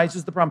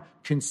summarizes the problem,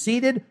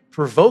 conceited,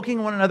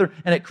 provoking one another,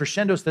 and it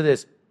crescendos to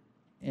this,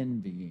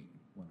 envying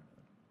one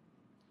another.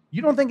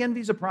 You don't think envy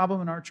is a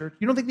problem in our church?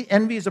 You don't think the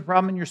envy is a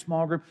problem in your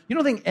small group? You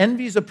don't think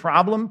envy is a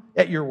problem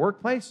at your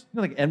workplace? You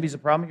don't think envy is a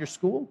problem at your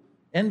school?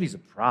 Envy is a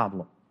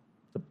problem.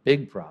 It's a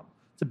big problem.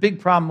 It's a big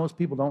problem most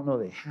people don't know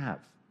they have.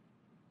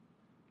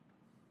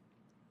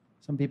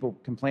 Some people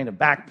complain of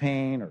back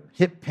pain or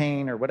hip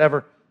pain or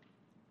whatever.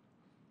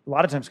 A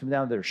lot of times it comes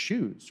down to their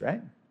shoes,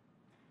 right?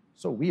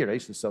 So weird. I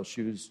used to sell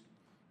shoes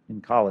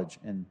in college,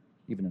 and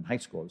even in high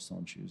school I was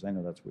selling shoes. I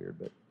know that's weird,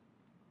 but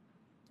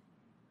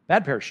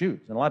bad pair of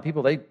shoes. And a lot of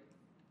people, they,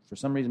 for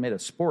some reason, made a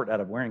sport out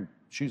of wearing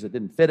shoes that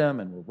didn't fit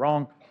them and were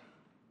wrong.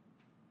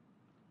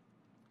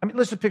 I mean,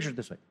 let's just picture it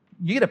this way.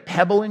 You get a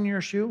pebble in your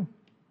shoe,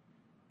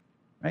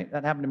 right?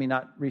 That happened to me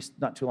not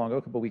too long ago,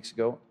 a couple weeks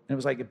ago. And it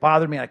was like, it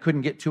bothered me. I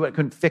couldn't get to it. I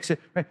couldn't fix it.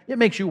 Right? It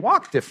makes you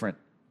walk different.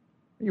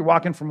 You're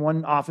walking from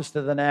one office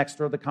to the next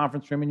or the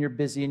conference room, and you're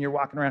busy, and you're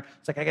walking around.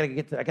 It's like, I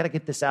got to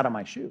get this out of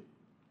my shoe.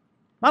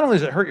 Not only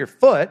does it hurt your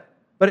foot,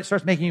 but it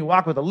starts making you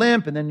walk with a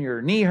limp, and then your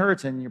knee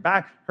hurts, and your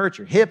back hurts,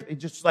 your hip. It's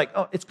just like,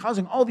 it's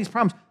causing all these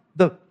problems.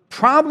 The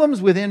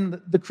problems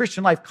within the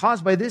Christian life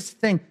caused by this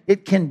thing,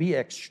 it can be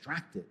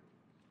extracted.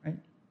 Right?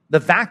 The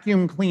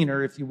vacuum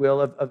cleaner, if you will,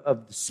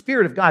 of the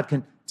Spirit of God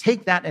can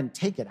take that and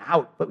take it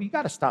out. But we've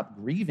got to stop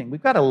grieving.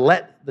 We've got to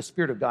let the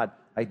Spirit of God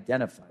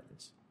identify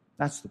this.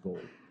 That's the goal.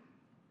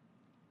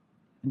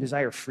 And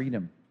desire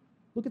freedom.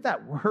 Look at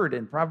that word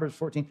in Proverbs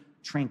 14,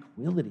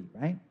 tranquility,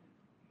 right?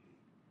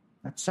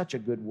 That's such a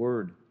good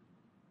word.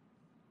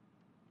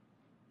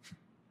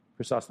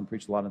 Chrysostom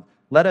preached a lot of,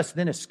 let us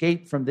then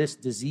escape from this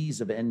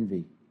disease of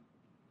envy.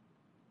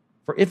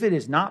 For if it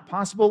is not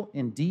possible,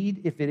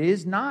 indeed, if it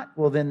is not,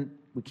 well, then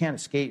we can't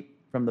escape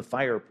from the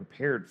fire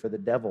prepared for the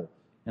devil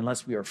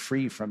unless we are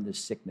free from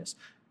this sickness.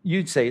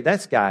 You'd say,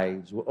 that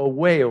guy's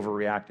way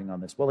overreacting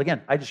on this. Well,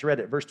 again, I just read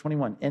it. Verse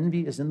 21,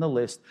 envy is in the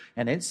list,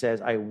 and it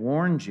says, I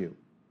warned you.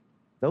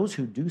 Those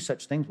who do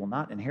such things will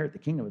not inherit the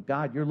kingdom of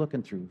God. You're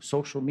looking through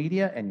social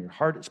media, and your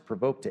heart is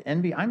provoked to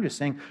envy. I'm just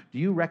saying, do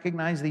you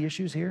recognize the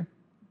issues here?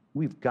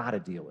 We've got to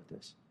deal with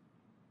this.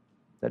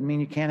 Doesn't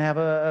mean you can't have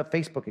a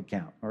Facebook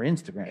account or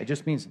Instagram. It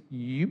just means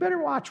you better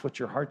watch what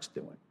your heart's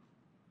doing.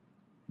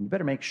 You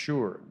better make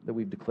sure that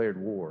we've declared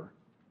war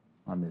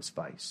on this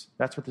vice.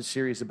 That's what the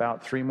series is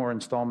about. 3 more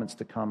installments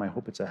to come. I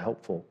hope it's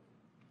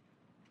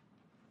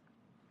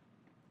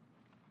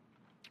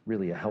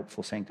really a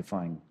helpful,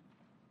 sanctifying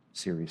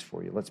series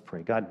for you. Let's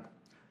pray. God,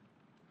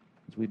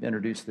 as we've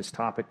introduced this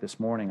topic this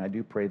morning, I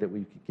do pray that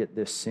we could get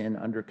this sin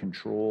under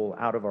control,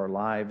 out of our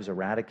lives,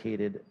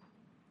 eradicated,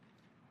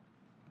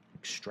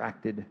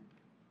 extracted.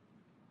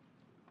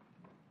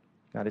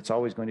 God, it's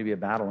always going to be a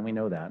battle, and we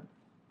know that.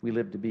 We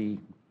live to be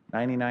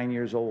 99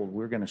 years old.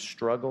 We're going to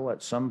struggle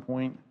at some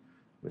point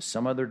with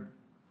some other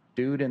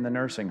dude in the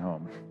nursing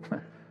home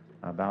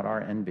about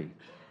our envy.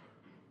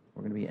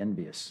 We're going to be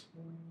envious.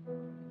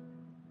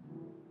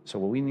 So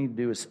what we need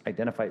to do is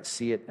identify it,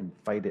 see it, and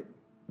fight it.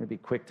 We're going to be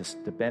quick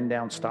to bend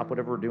down, stop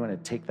whatever we're doing,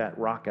 and take that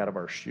rock out of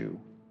our shoe.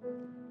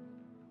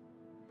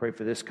 Pray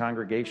for this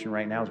congregation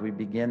right now as we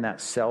begin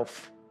that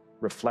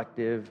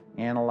self-reflective,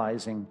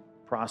 analyzing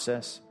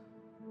process.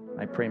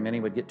 I pray many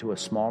would get to a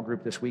small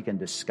group this week and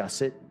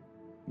discuss it.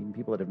 Even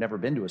people that have never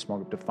been to a small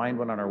group, to find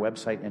one on our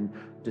website and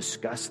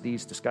discuss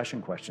these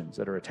discussion questions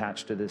that are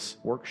attached to this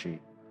worksheet.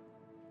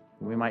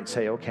 We might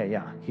say, okay,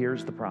 yeah,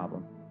 here's the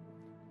problem.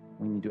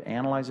 We need to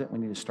analyze it. We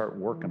need to start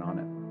working on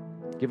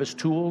it. Give us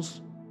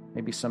tools,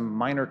 maybe some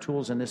minor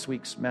tools in this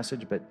week's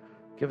message, but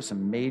give us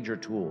some major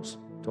tools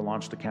to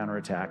launch the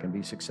counterattack and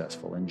be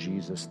successful. In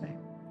Jesus' name,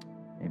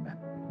 amen.